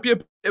this might be a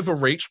bit of a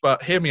reach,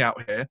 but hear me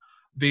out here.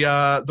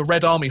 The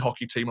Red Army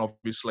hockey team,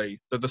 obviously,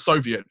 the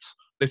Soviets,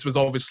 this was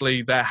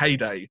obviously their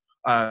heyday.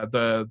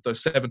 The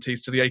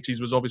 70s to the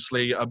 80s was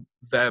obviously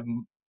their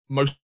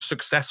most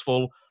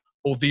successful,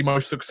 or the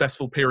most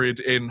successful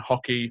period in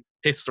hockey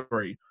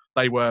history.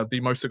 They were the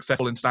most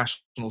successful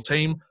international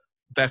team.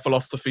 Their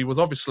philosophy was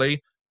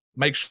obviously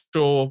make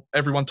sure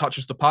everyone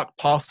touches the puck,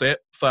 pass it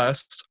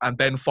first, and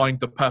then find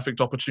the perfect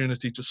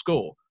opportunity to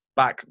score.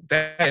 Back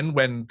then,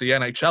 when the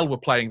NHL were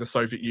playing the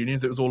Soviet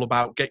Unions, it was all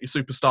about get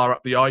your superstar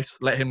up the ice,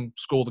 let him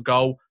score the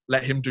goal,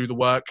 let him do the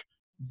work.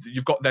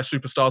 You've got their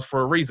superstars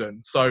for a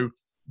reason. So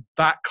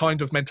that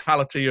kind of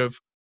mentality of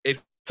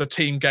it's a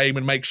team game,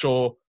 and make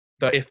sure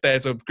that if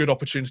there's a good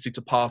opportunity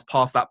to pass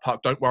that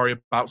puck, don't worry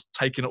about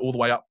taking it all the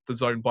way up the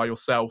zone by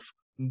yourself.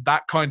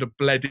 That kind of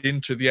bled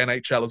into the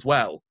NHL as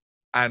well.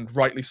 And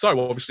rightly so.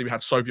 Obviously, we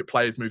had Soviet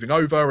players moving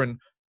over, and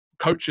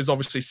coaches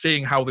obviously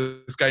seeing how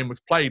this game was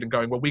played and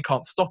going, well, we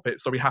can't stop it,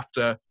 so we have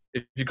to,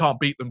 if you can't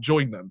beat them,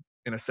 join them,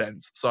 in a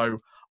sense.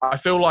 So I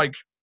feel like,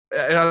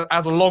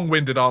 as a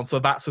long-winded answer,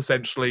 that's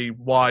essentially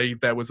why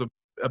there was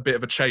a bit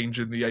of a change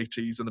in the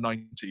 80s and the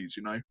 90s,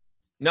 you know?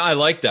 No, I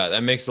like that.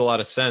 That makes a lot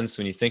of sense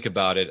when you think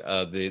about it.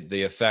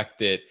 The effect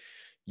that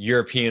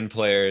European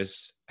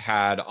players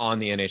had on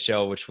the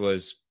NHL, which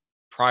was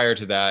prior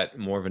to that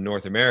more of a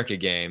North America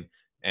game,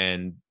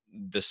 and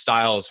the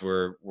styles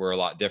were a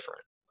lot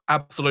different.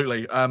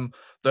 Absolutely.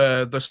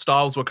 The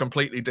styles were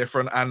completely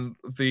different, and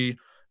the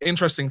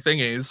interesting thing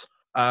is,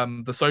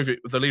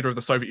 the leader of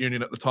the Soviet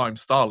Union at the time,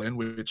 Stalin,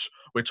 which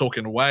we're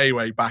talking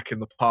way back in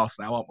the past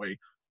now, aren't we?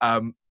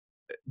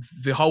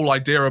 The whole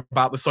idea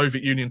about the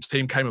Soviet Union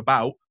team came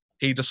about.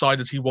 He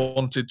decided he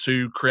wanted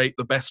to create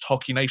the best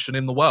hockey nation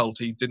in the world.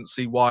 He didn't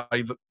see why,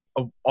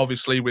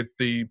 obviously, with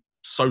the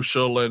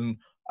social and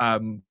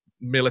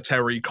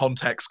military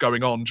context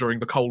going on during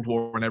the Cold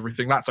War and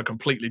everything, that's a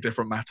completely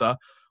different matter.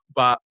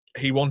 But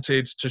he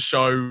wanted to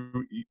show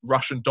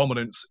Russian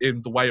dominance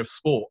in the way of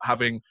sport,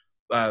 having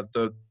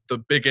the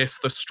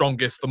biggest, the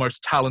strongest, the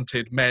most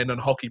talented men and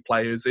hockey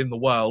players in the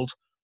world.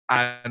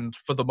 And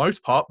for the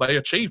most part, they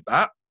achieved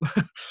that.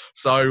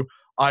 So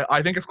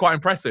I think it's quite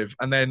impressive.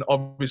 And then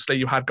obviously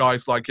you had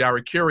guys like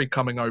Jari Kurri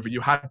coming over.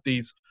 You had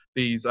these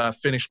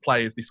Finnish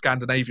players, these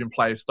Scandinavian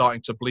players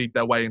starting to bleed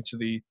their way into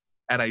the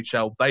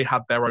NHL. They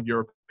had their own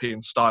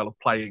European style of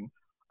playing.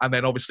 And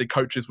then obviously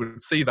coaches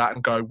would see that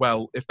and go,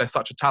 well, if they're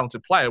such a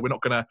talented player, we're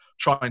not going to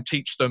try and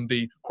teach them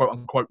the quote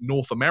unquote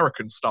North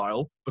American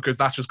style, because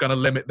that's just going to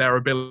limit their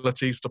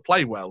abilities to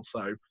play well.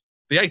 So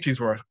the 80s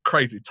were a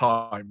crazy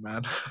time,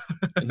 man.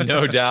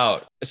 No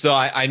doubt. So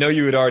I know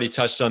you had already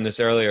touched on this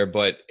earlier,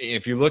 but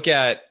if you look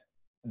at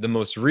the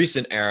most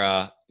recent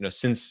era,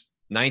 since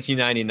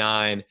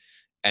 1999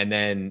 and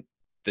then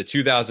the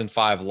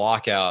 2005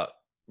 lockout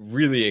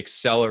really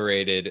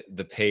accelerated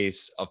the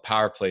pace of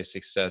power play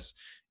success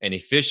and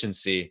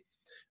efficiency.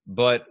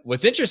 But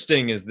what's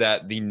interesting is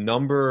that the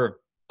number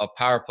of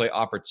power play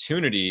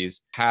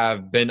opportunities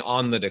have been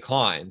on the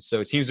decline.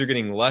 So teams are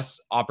getting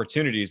less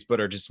opportunities, but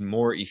are just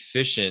more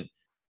efficient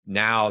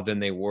now than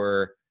they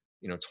were,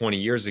 20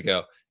 years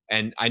ago.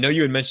 And I know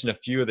you had mentioned a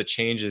few of the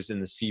changes in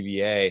the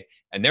CBA,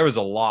 and there was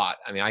a lot.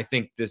 I mean, I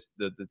think the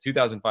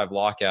 2005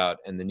 lockout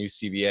and the new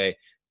CBA,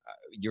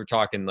 you're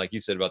talking, like you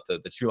said, about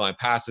the two-line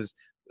passes,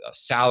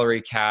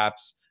 salary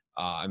caps.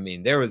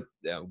 There was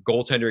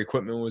goaltender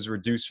equipment was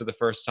reduced for the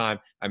first time.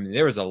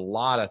 There was a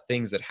lot of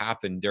things that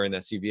happened during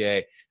that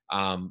CBA.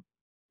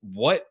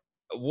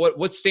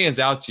 What stands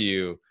out to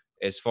you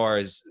as far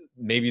as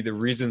maybe the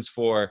reasons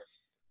for,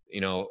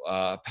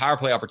 power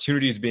play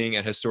opportunities being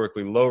at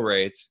historically low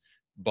rates,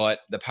 but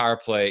the power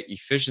play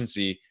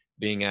efficiency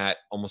being at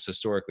almost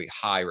historically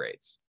high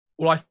rates?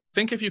 Well, I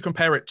think if you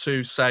compare it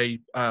to, say,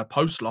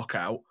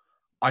 post-lockout,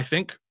 I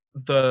think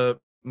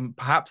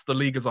perhaps the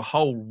league as a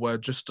whole were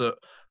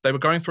they were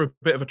going through a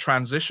bit of a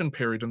transition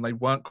period and they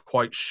weren't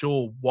quite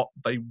sure what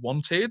they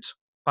wanted,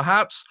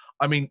 perhaps.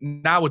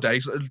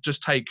 Nowadays,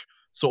 just take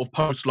sort of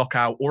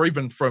post-lockout or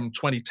even from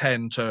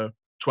 2010 to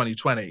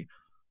 2020,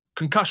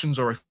 concussions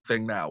are a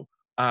thing now.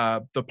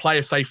 The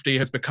player safety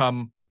has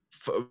become,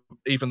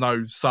 even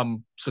though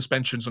some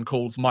suspensions and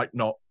calls might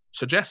not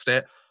suggest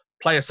it,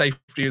 player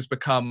safety has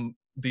become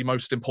the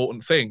most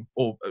important thing,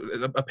 or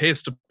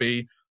appears to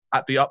be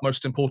at the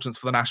utmost importance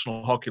for the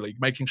National Hockey League,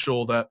 making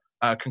sure that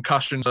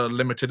concussions are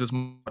limited as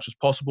much as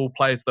possible.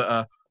 Players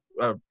that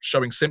are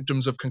showing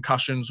symptoms of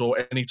concussions or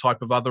any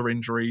type of other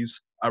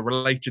injuries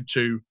related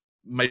to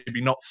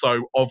maybe not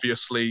so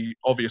obvious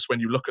when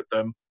you look at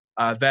them,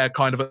 they're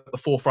kind of at the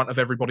forefront of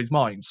everybody's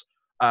minds.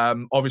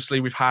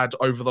 Obviously, we've had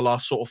over the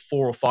last sort of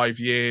 4 or 5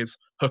 years,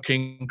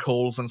 hooking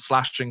calls and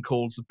slashing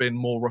calls have been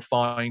more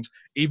refined.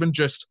 Even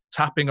just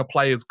tapping a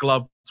player's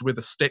gloves with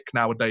a stick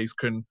nowadays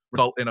can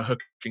result in a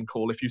hooking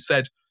call. If you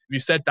said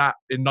that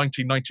in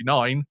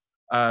 1999,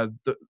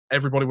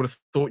 everybody would have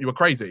thought you were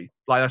crazy.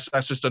 Like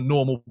that's just a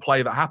normal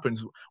play that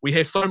happens. We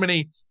hear so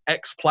many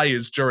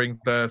ex-players during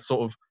the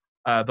sort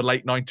of the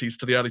late 90s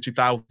to the early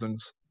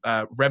 2000s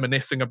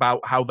reminiscing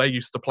about how they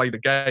used to play the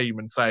game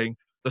and saying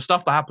the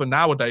stuff that happened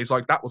nowadays,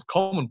 like that was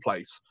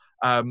commonplace.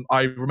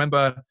 I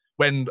remember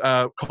when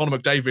Conor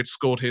McDavid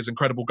scored his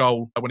incredible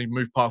goal when he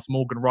moved past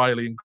Morgan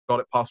Riley and got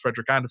it past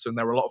Frederick Anderson,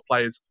 there were a lot of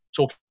players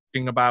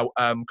talking about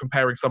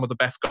comparing some of the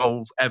best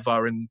goals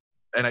ever in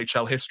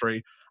NHL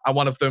history. And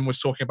one of them was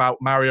talking about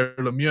Mario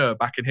Lemieux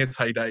back in his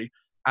heyday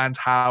and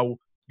how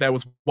there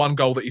was one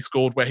goal that he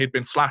scored where he'd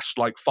been slashed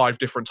like 5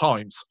 different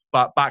times.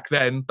 But back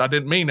then, that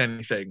didn't mean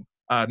anything.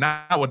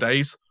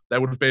 Nowadays, there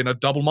would have been a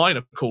double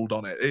minor called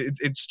on it.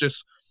 It's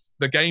just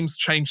the game's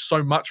changed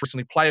so much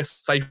recently. Player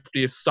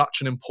safety is such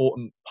an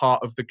important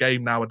part of the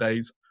game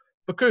nowadays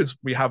because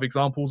we have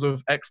examples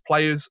of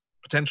ex-players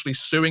potentially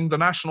suing the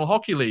National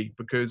Hockey League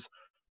because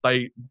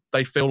they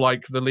feel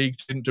like the league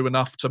didn't do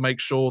enough to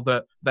make sure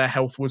that their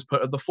health was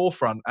put at the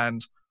forefront.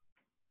 And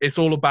it's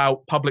all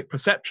about public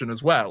perception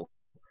as well.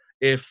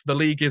 If the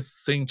league is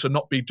seen to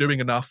not be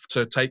doing enough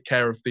to take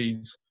care of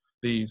these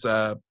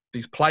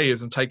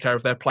players and take care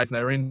of their players and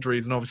their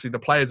injuries, and obviously the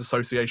Players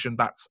Association,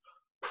 that's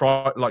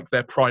like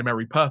their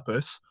primary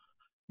purpose.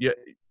 Yeah,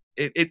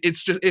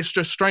 it's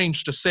just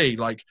strange to see.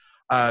 Like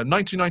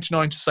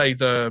 1999 to say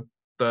the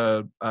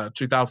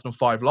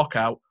 2005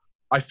 lockout,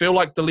 I feel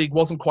like the league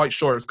wasn't quite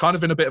sure. It was kind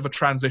of in a bit of a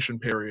transition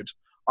period.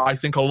 I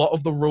think a lot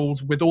of the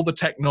rules, with all the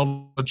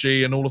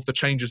technology and all of the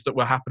changes that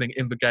were happening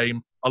in the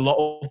game, a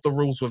lot of the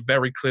rules were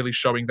very clearly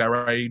showing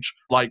their age.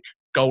 Like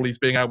goalies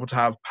being able to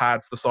have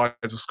pads the size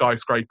of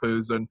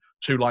skyscrapers and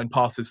two-line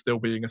passes still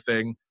being a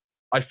thing.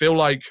 I feel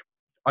like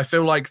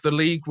the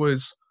league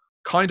was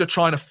kind of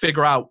trying to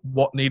figure out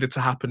what needed to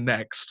happen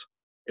next.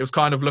 It was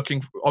kind of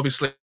looking,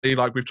 obviously,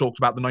 like we've talked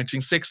about the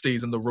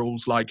 1960s and the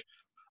rules like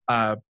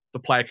the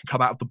player can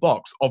come out of the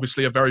box.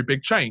 Obviously, a very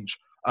big change.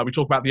 We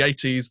talk about the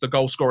 80s, the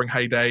goal-scoring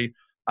heyday.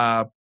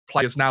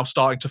 Players now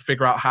starting to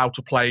figure out how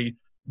to play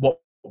what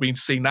we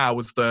see now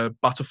as the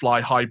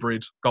butterfly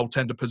hybrid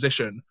goaltender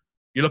position.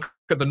 You look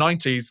at the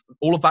 90s,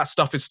 all of that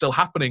stuff is still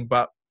happening,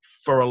 but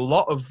for a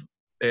lot of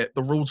it,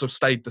 the rules have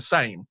stayed the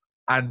same.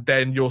 And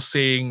then you're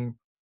seeing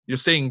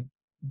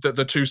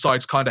the two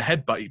sides kind of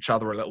headbutt each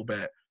other a little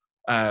bit.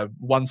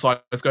 One side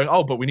is going,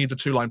 oh, but we need the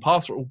two-line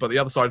pass rule. But the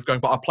other side is going,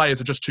 but our players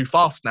are just too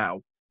fast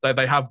now.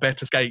 They have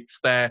better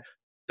skates. They're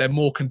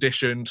more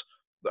conditioned.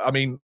 I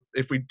mean,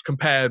 if we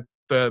compare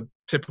the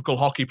typical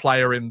hockey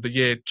player in the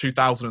year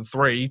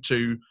 2003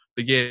 to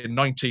the year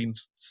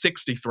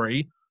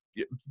 1963,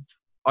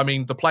 I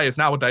mean, the players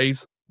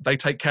nowadays, they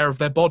take care of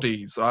their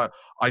bodies.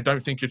 I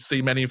don't think you'd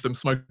see many of them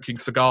smoking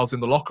cigars in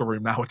the locker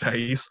room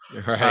nowadays.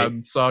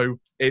 Right. So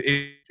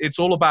it's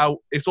all about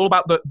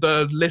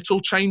the little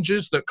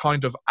changes that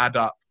kind of add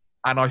up.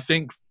 And I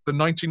think the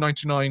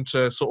 1999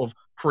 to sort of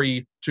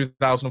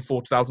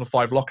pre-2004,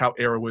 2005 lockout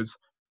era was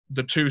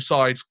the two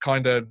sides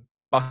kind of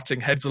butting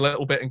heads a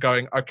little bit and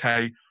going,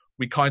 okay,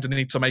 we kind of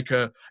need to make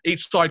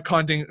each side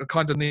kind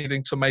of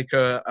needing to make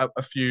a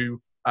few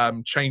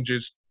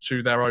changes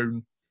to their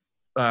own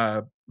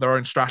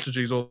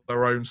strategies or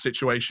their own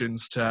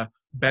situations to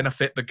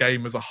benefit the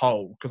game as a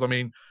whole. Because, I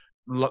mean,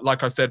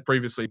 like I said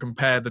previously,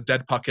 compare the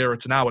dead puck era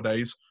to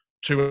nowadays,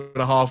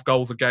 2.5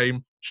 goals a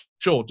game.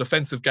 Sure,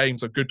 defensive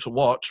games are good to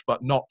watch,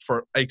 but not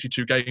for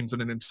 82 games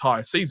in an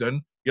entire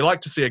season. You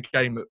like to see a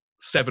game that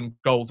 7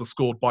 goals are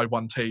scored by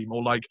one team,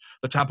 or like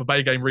the Tampa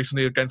Bay game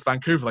recently against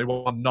Vancouver, they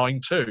won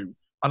 9-2.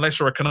 Unless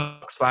you're a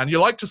Canucks fan, you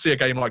like to see a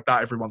game like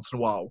that every once in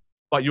a while.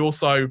 But you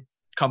also,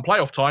 come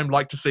playoff time,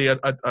 like to see a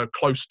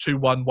close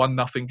 2-1,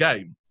 1-0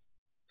 game.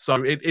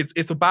 So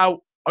it's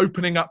about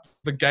opening up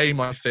the game,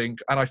 I think.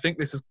 And I think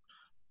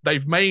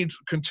they've made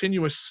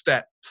continuous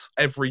steps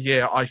every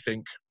year, I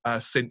think,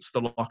 since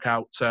the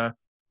lockout to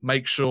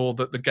make sure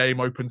that the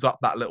game opens up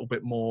that little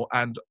bit more.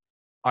 And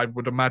I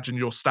would imagine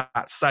your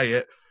stats say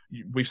it.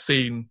 We've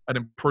seen an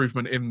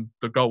improvement in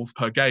the goals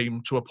per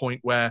game to a point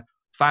where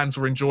fans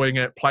are enjoying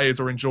it, players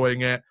are enjoying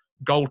it,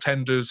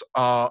 goaltenders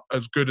are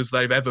as good as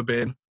they've ever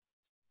been.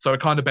 So it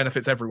kind of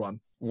benefits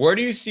everyone. Where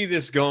do you see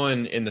this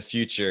going in the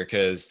future?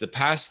 Because the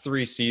past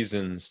 3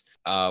 seasons,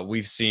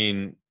 we've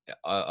seen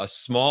a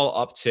small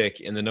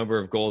uptick in the number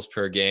of goals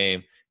per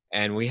game.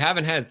 And we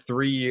haven't had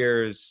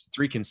 3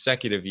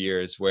 consecutive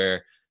years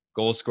where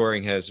goal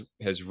scoring has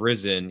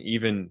risen,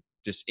 even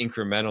just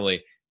incrementally.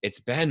 It's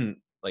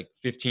been like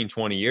 15,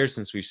 20 years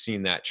since we've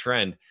seen that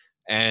trend.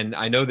 And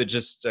I know that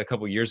just a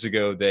couple years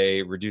ago,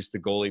 they reduced the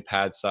goalie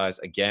pad size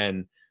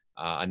again,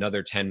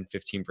 another 10,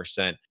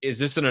 15%. Is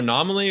this an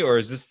anomaly or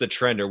is this the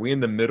trend? Are we in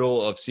the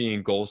middle of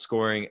seeing goal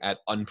scoring at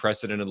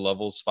unprecedented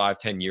levels 5,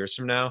 10 years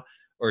from now?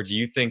 Or do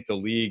you think the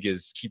league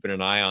is keeping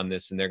an eye on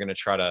this and they're going to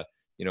try to,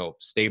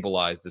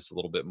 stabilize this a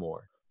little bit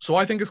more? So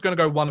I think it's going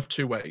to go one of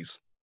two ways.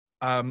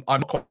 I'm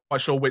not quite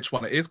sure which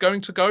one it is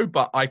going to go,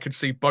 but I could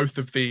see both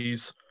of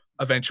these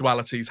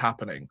eventualities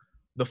happening.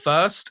 The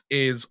first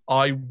is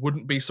I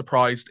wouldn't be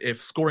surprised if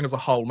scoring as a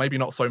whole, maybe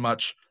not so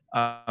much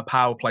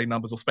power play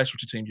numbers or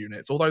specialty team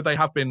units, although they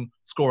have been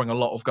scoring a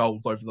lot of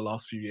goals over the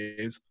last few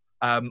years,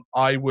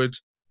 I would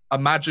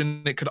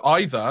imagine it could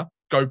either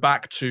go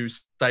back to,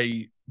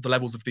 say, the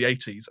levels of the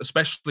 80s,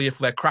 especially if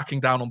they're cracking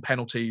down on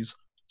penalties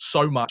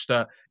so much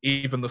that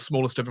even the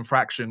smallest of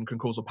infraction can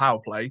cause a power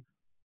play.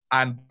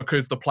 And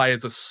because the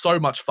players are so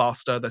much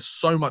faster, they're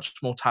so much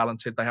more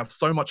talented, they have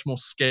so much more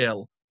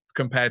skill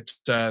compared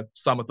to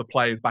some of the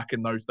players back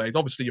in those days.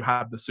 Obviously, you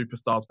had the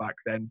superstars back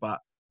then, but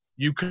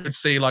you could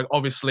see, like,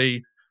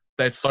 obviously,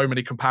 there's so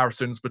many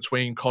comparisons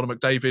between Conor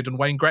McDavid and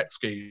Wayne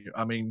Gretzky.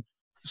 I mean,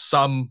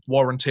 some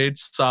warranted,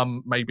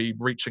 some maybe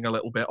reaching a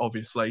little bit,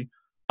 obviously.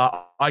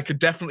 I could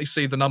definitely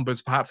see the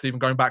numbers perhaps even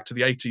going back to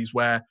the 80s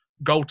where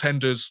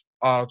goaltenders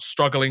are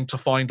struggling to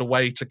find a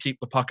way to keep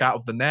the puck out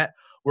of the net.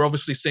 We're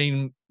obviously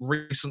seeing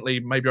recently,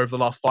 maybe over the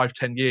last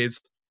 5-10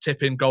 years,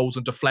 tip-in goals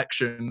and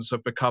deflections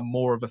have become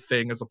more of a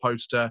thing as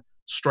opposed to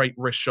straight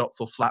wrist shots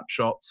or slap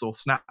shots or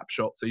snap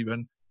shots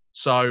even.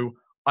 So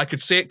I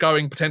could see it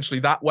going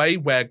potentially that way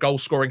where goal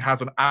scoring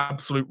has an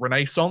absolute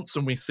renaissance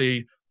and we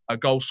see a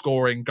goal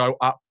scoring go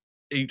up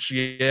each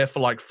year for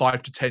like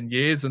 5 to 10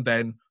 years and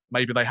then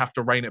maybe they have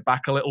to rein it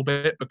back a little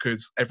bit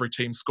because every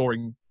team's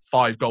scoring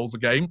 5 goals a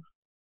game.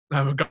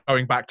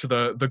 Going back to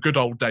the good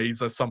old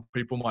days, as some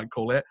people might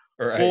call it.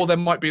 Right. Or there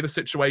might be the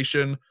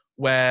situation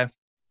where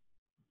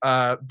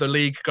the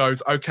league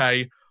goes,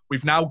 okay,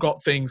 we've now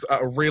got things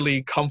at a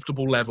really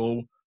comfortable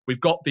level.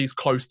 We've got these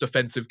close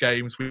defensive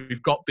games.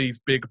 We've got these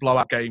big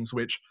blowout games,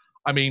 which,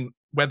 I mean,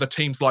 whether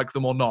teams like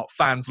them or not,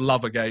 fans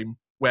love a game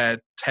where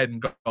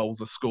 10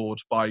 goals are scored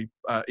by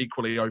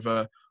equally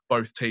over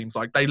both teams.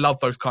 Like, they love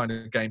those kind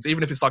of games,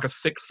 even if it's like a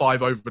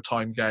 6-5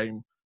 overtime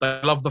game. They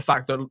love the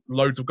fact that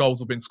loads of goals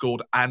have been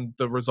scored and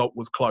the result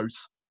was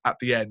close at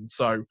the end.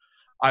 So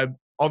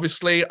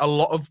obviously a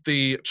lot of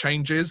the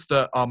changes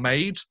that are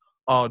made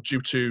are due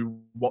to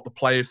what the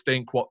players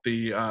think, what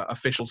the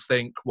officials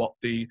think, what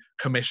the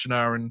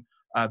commissioner and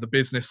the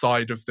business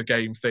side of the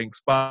game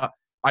thinks. But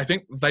I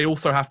think they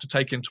also have to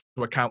take into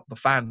account the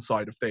fan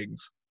side of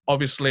things.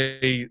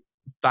 Obviously,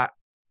 that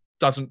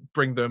doesn't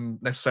bring them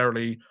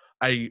necessarily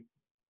a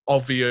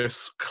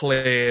obvious,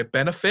 clear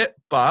benefit,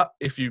 but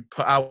if you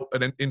put out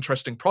an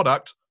interesting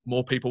product,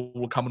 more people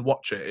will come and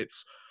watch it.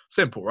 It's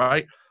simple,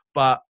 right?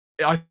 But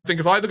I think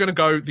it's either going to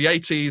go the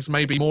 80s,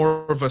 maybe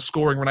more of a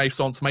scoring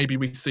renaissance. Maybe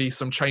we see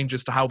some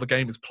changes to how the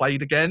game is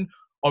played again.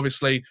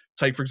 Obviously,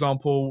 take, for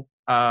example,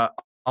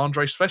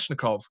 Andrei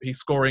Sveshnikov. He's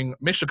scoring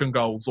Michigan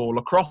goals or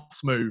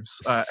lacrosse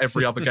moves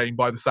every other game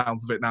by the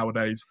sounds of it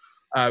nowadays.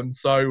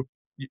 So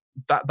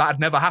that had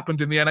never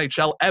happened in the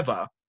NHL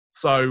ever.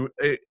 So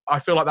I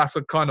feel like that's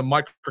a kind of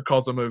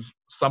microcosm of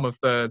some of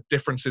the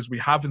differences we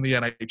have in the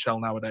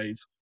NHL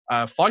nowadays.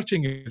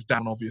 Fighting is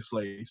down,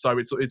 obviously. So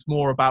it's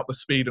more about the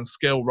speed and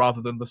skill rather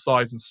than the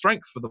size and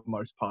strength for the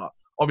most part.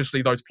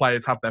 Obviously, those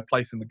players have their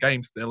place in the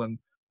game still and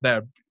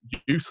they're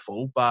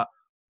useful, but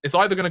it's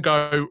either going to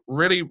go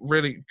really,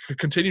 really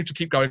continue to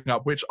keep going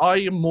up, which I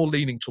am more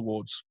leaning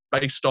towards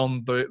based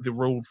on the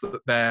rules that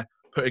they're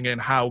putting in,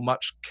 how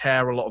much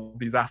care a lot of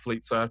these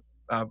athletes are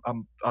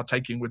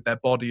taking with their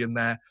body and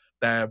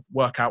their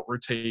workout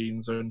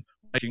routines and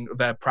making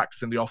their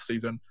practice in the off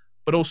season.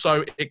 But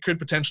also it could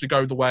potentially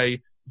go the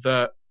way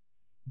that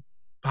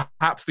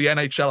perhaps the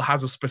NHL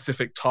has a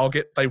specific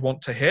target they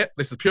want to hit.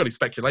 This is purely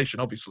speculation,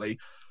 obviously,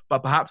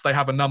 but perhaps they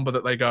have a number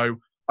that they go,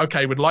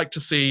 okay, we'd like to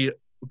see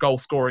goal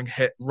scoring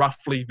hit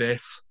roughly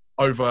this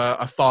over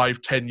a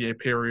 5-10 year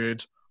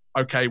period.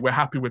 Okay, we're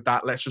happy with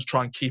that. Let's just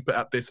try and keep it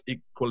at this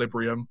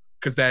equilibrium,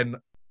 because then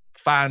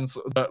fans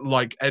that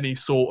like any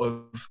sort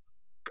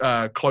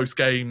of close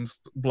games,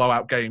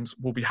 blowout games,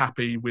 will be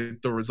happy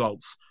with the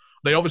results.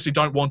 They obviously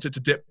don't want it to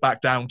dip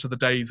back down to the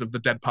days of the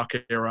dead puck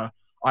era.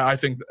 I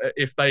think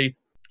the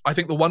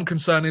one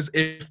concern is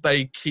if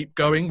they keep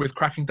going with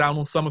cracking down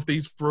on some of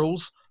these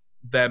rules,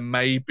 there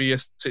may be a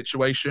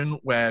situation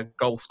where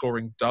goal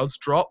scoring does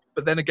drop.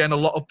 But then again, a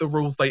lot of the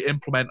rules they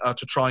implement are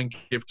to try and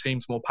give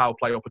teams more power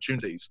play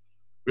opportunities.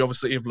 We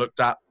obviously have looked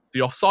at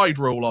the offside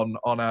rule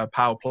on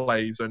power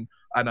plays and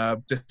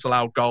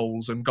disallowed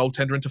goals, and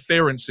goaltender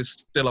interference is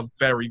still a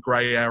very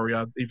grey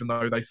area, even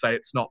though they say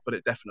it's not, but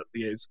it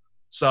definitely is.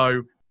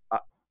 So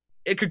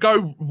it could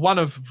go one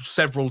of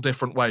several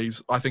different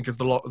ways, I think, is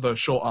the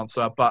short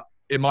answer. But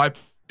in my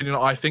opinion,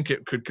 I think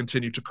it could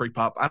continue to creep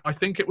up, and I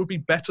think it would be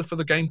better for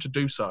the game to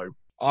do so.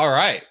 All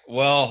right.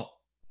 Well,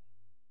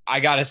 I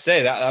gotta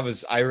say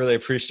I really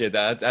appreciate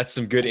that. That's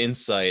some good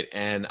insight,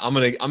 and I'm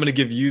gonna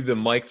give you the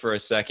mic for a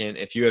second.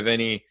 If you have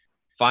any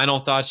final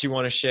thoughts you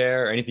want to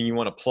share, or anything you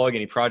want to plug,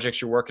 any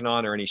projects you're working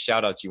on, or any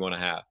shout outs you want to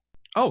have.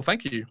 Oh,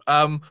 thank you.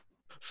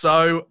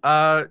 So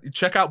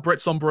check out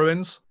Brits on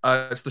Bruins.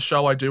 It's the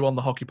show I do on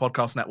the Hockey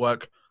Podcast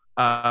Network.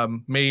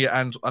 Me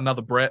and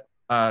another Brit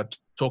talk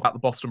about the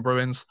Boston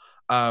Bruins.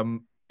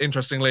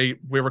 Interestingly,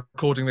 we're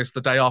recording this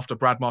the day after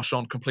Brad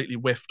Marchand completely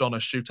whiffed on a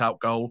shootout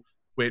goal,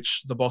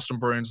 which the Boston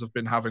Bruins have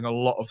been having a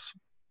lot of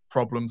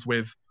problems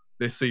with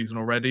this season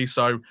already.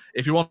 So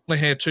if you want to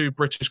hear two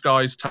British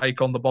guys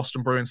take on the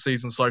Boston Bruins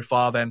season so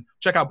far, then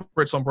check out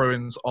Brits on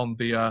Bruins on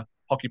the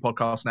Hockey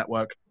Podcast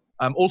Network.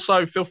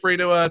 Also, feel free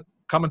to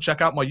come and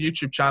check out my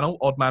YouTube channel,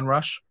 Odd Man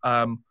Rush.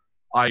 I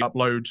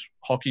upload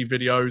hockey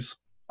videos.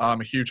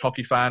 I'm a huge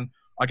hockey fan.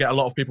 I get a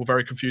lot of people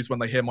very confused when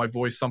they hear my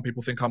voice. Some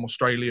people think I'm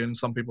Australian.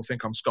 Some people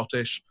think I'm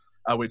Scottish,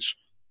 which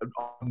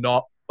I'm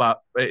not,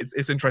 but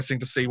it's interesting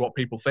to see what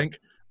people think.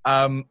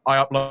 I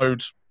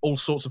upload all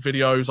sorts of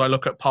videos. I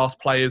look at past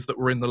players that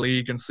were in the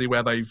league and see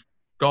where they've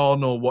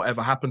gone or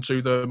whatever happened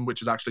to them,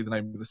 which is actually the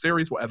name of the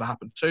series, Whatever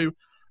Happened To.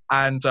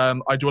 And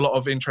I do a lot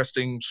of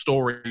interesting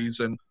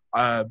stories and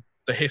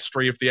the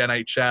history of the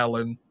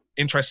NHL and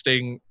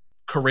interesting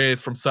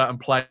careers from certain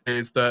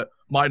players that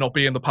might not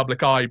be in the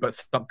public eye, but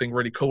something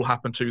really cool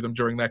happened to them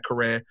during their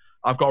career.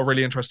 I've got a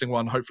really interesting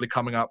one hopefully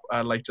coming up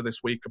later this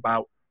week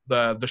about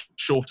the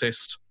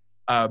shortest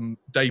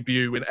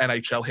debut in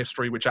NHL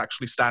history, which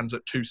actually stands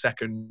at 2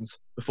 seconds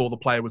before the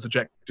player was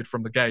ejected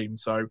from the game.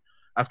 So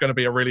that's going to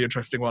be a really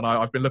interesting one.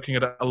 I've been looking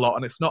at it a lot,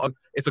 and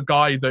it's a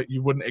guy that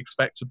you wouldn't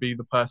expect to be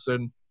the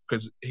person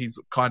because he's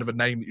kind of a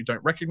name that you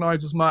don't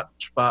recognize as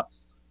much. But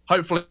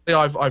hopefully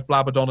I've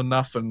blabbered on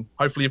enough, and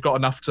hopefully you've got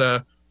enough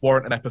to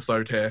warrant an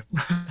episode here.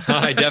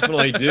 I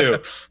definitely do.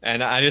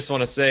 And I just want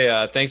to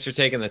say thanks for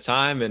taking the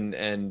time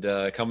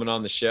and coming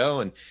on the show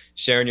and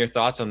sharing your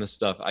thoughts on this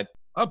stuff.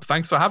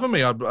 Thanks for having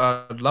me.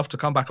 I'd love to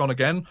come back on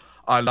again.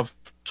 I love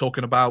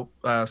talking about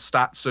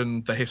stats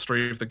and the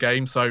history of the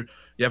game. So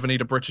you ever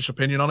need a British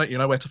opinion on it, you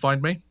know where to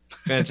find me.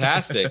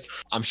 Fantastic.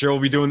 I'm sure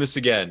we'll be doing this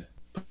again.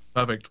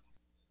 Perfect.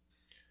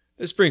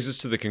 This brings us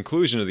to the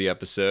conclusion of the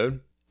episode.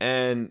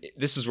 And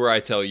this is where I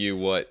tell you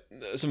what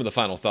some of the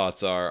final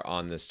thoughts are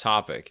on this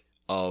topic.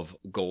 of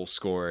goal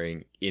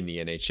scoring in the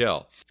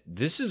NHL.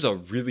 This is a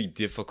really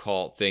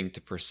difficult thing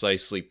to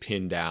precisely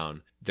pin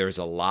down. There's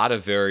a lot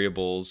of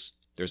variables,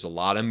 there's a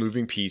lot of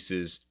moving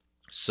pieces,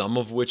 some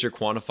of which are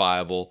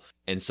quantifiable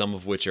and some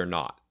of which are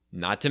not.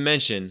 Not to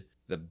mention,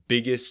 the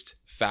biggest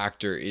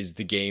factor is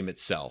the game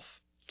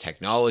itself.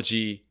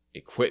 Technology,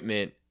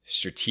 equipment,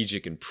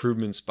 strategic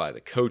improvements by the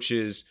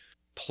coaches,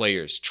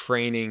 players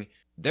training.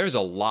 There's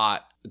a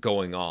lot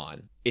going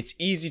on. It's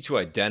easy to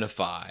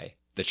identify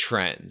the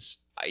trends.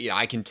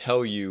 I can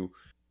tell you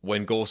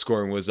when goal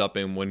scoring was up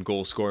and when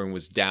goal scoring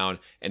was down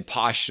and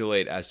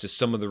postulate as to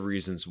some of the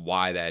reasons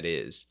why that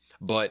is.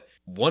 But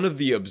one of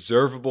the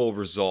observable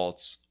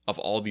results of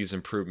all these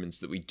improvements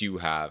that we do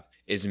have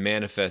is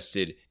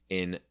manifested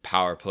in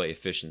power play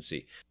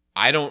efficiency.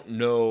 I don't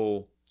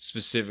know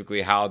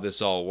specifically how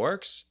this all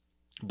works,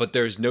 but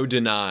there's no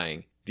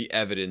denying the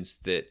evidence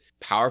that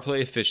power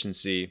play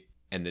efficiency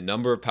and the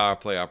number of power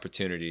play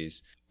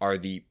opportunities are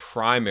the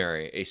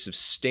primary, a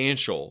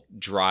substantial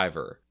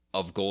driver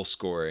of goal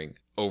scoring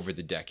over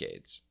the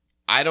decades.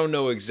 I don't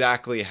know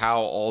exactly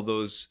how all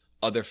those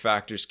other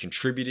factors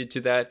contributed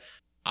to that.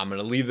 I'm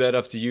going to leave that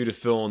up to you to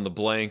fill in the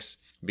blanks,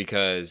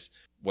 because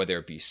whether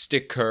it be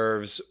stick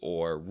curves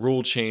or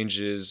rule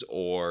changes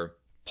or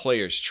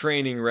players'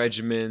 training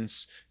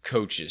regimens,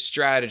 coaches'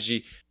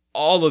 strategy,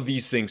 all of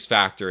these things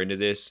factor into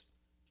this.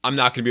 I'm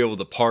not going to be able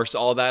to parse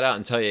all that out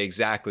and tell you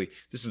exactly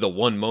this is the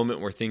one moment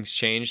where things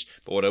changed.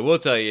 But what I will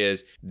tell you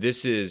is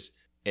this is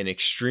an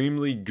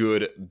extremely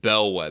good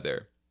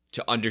bellwether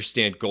to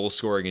understand goal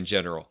scoring in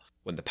general.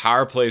 When the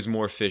power play is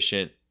more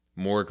efficient,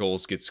 more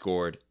goals get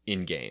scored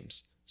in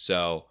games.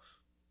 So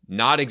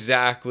not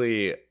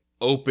exactly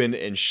open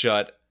and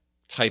shut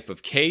type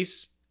of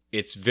case.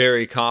 It's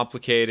very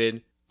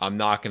complicated. I'm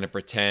not going to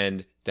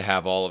pretend to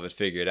have all of it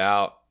figured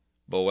out.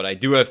 But what I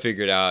do have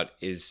figured out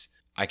is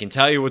I can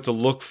tell you what to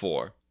look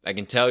for. I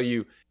can tell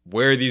you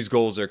where these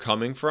goals are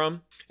coming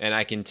from. And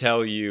I can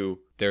tell you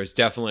there's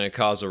definitely a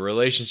causal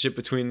relationship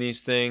between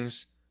these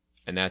things.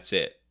 And that's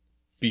it.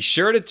 Be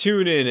sure to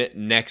tune in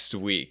next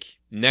week.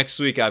 Next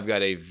week, I've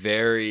got a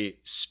very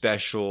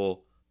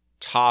special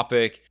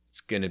topic.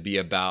 It's going to be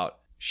about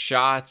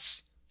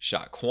shots,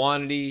 shot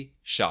quantity,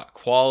 shot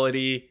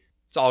quality.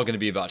 It's all going to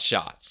be about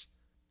shots.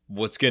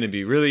 What's going to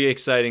be really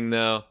exciting,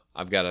 though,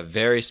 I've got a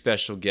very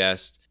special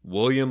guest,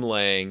 William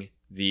Lang,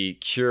 the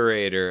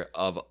curator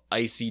of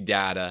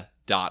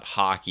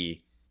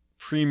icydata.hockey,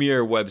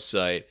 premier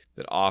website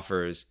that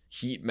offers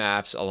heat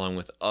maps along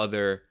with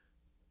other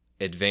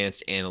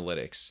advanced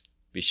analytics.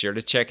 Be sure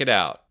to check it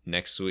out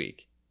next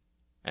week.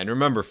 And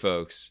remember,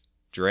 folks,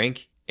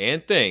 drink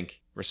and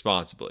think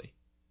responsibly.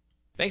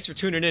 Thanks for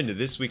tuning in to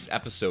this week's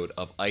episode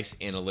of Ice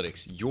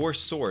Analytics, your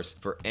source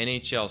for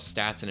NHL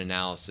stats and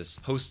analysis,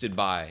 hosted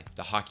by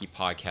the Hockey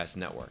Podcast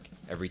Network.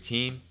 Every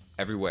team,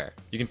 everywhere.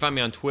 You can find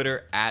me on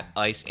Twitter at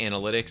Ice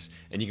Analytics,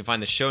 and you can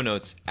find the show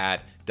notes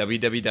at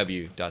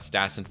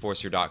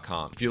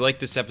www.statsenforcer.com. If you like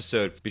this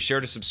episode, be sure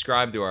to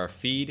subscribe to our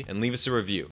feed and leave us a review.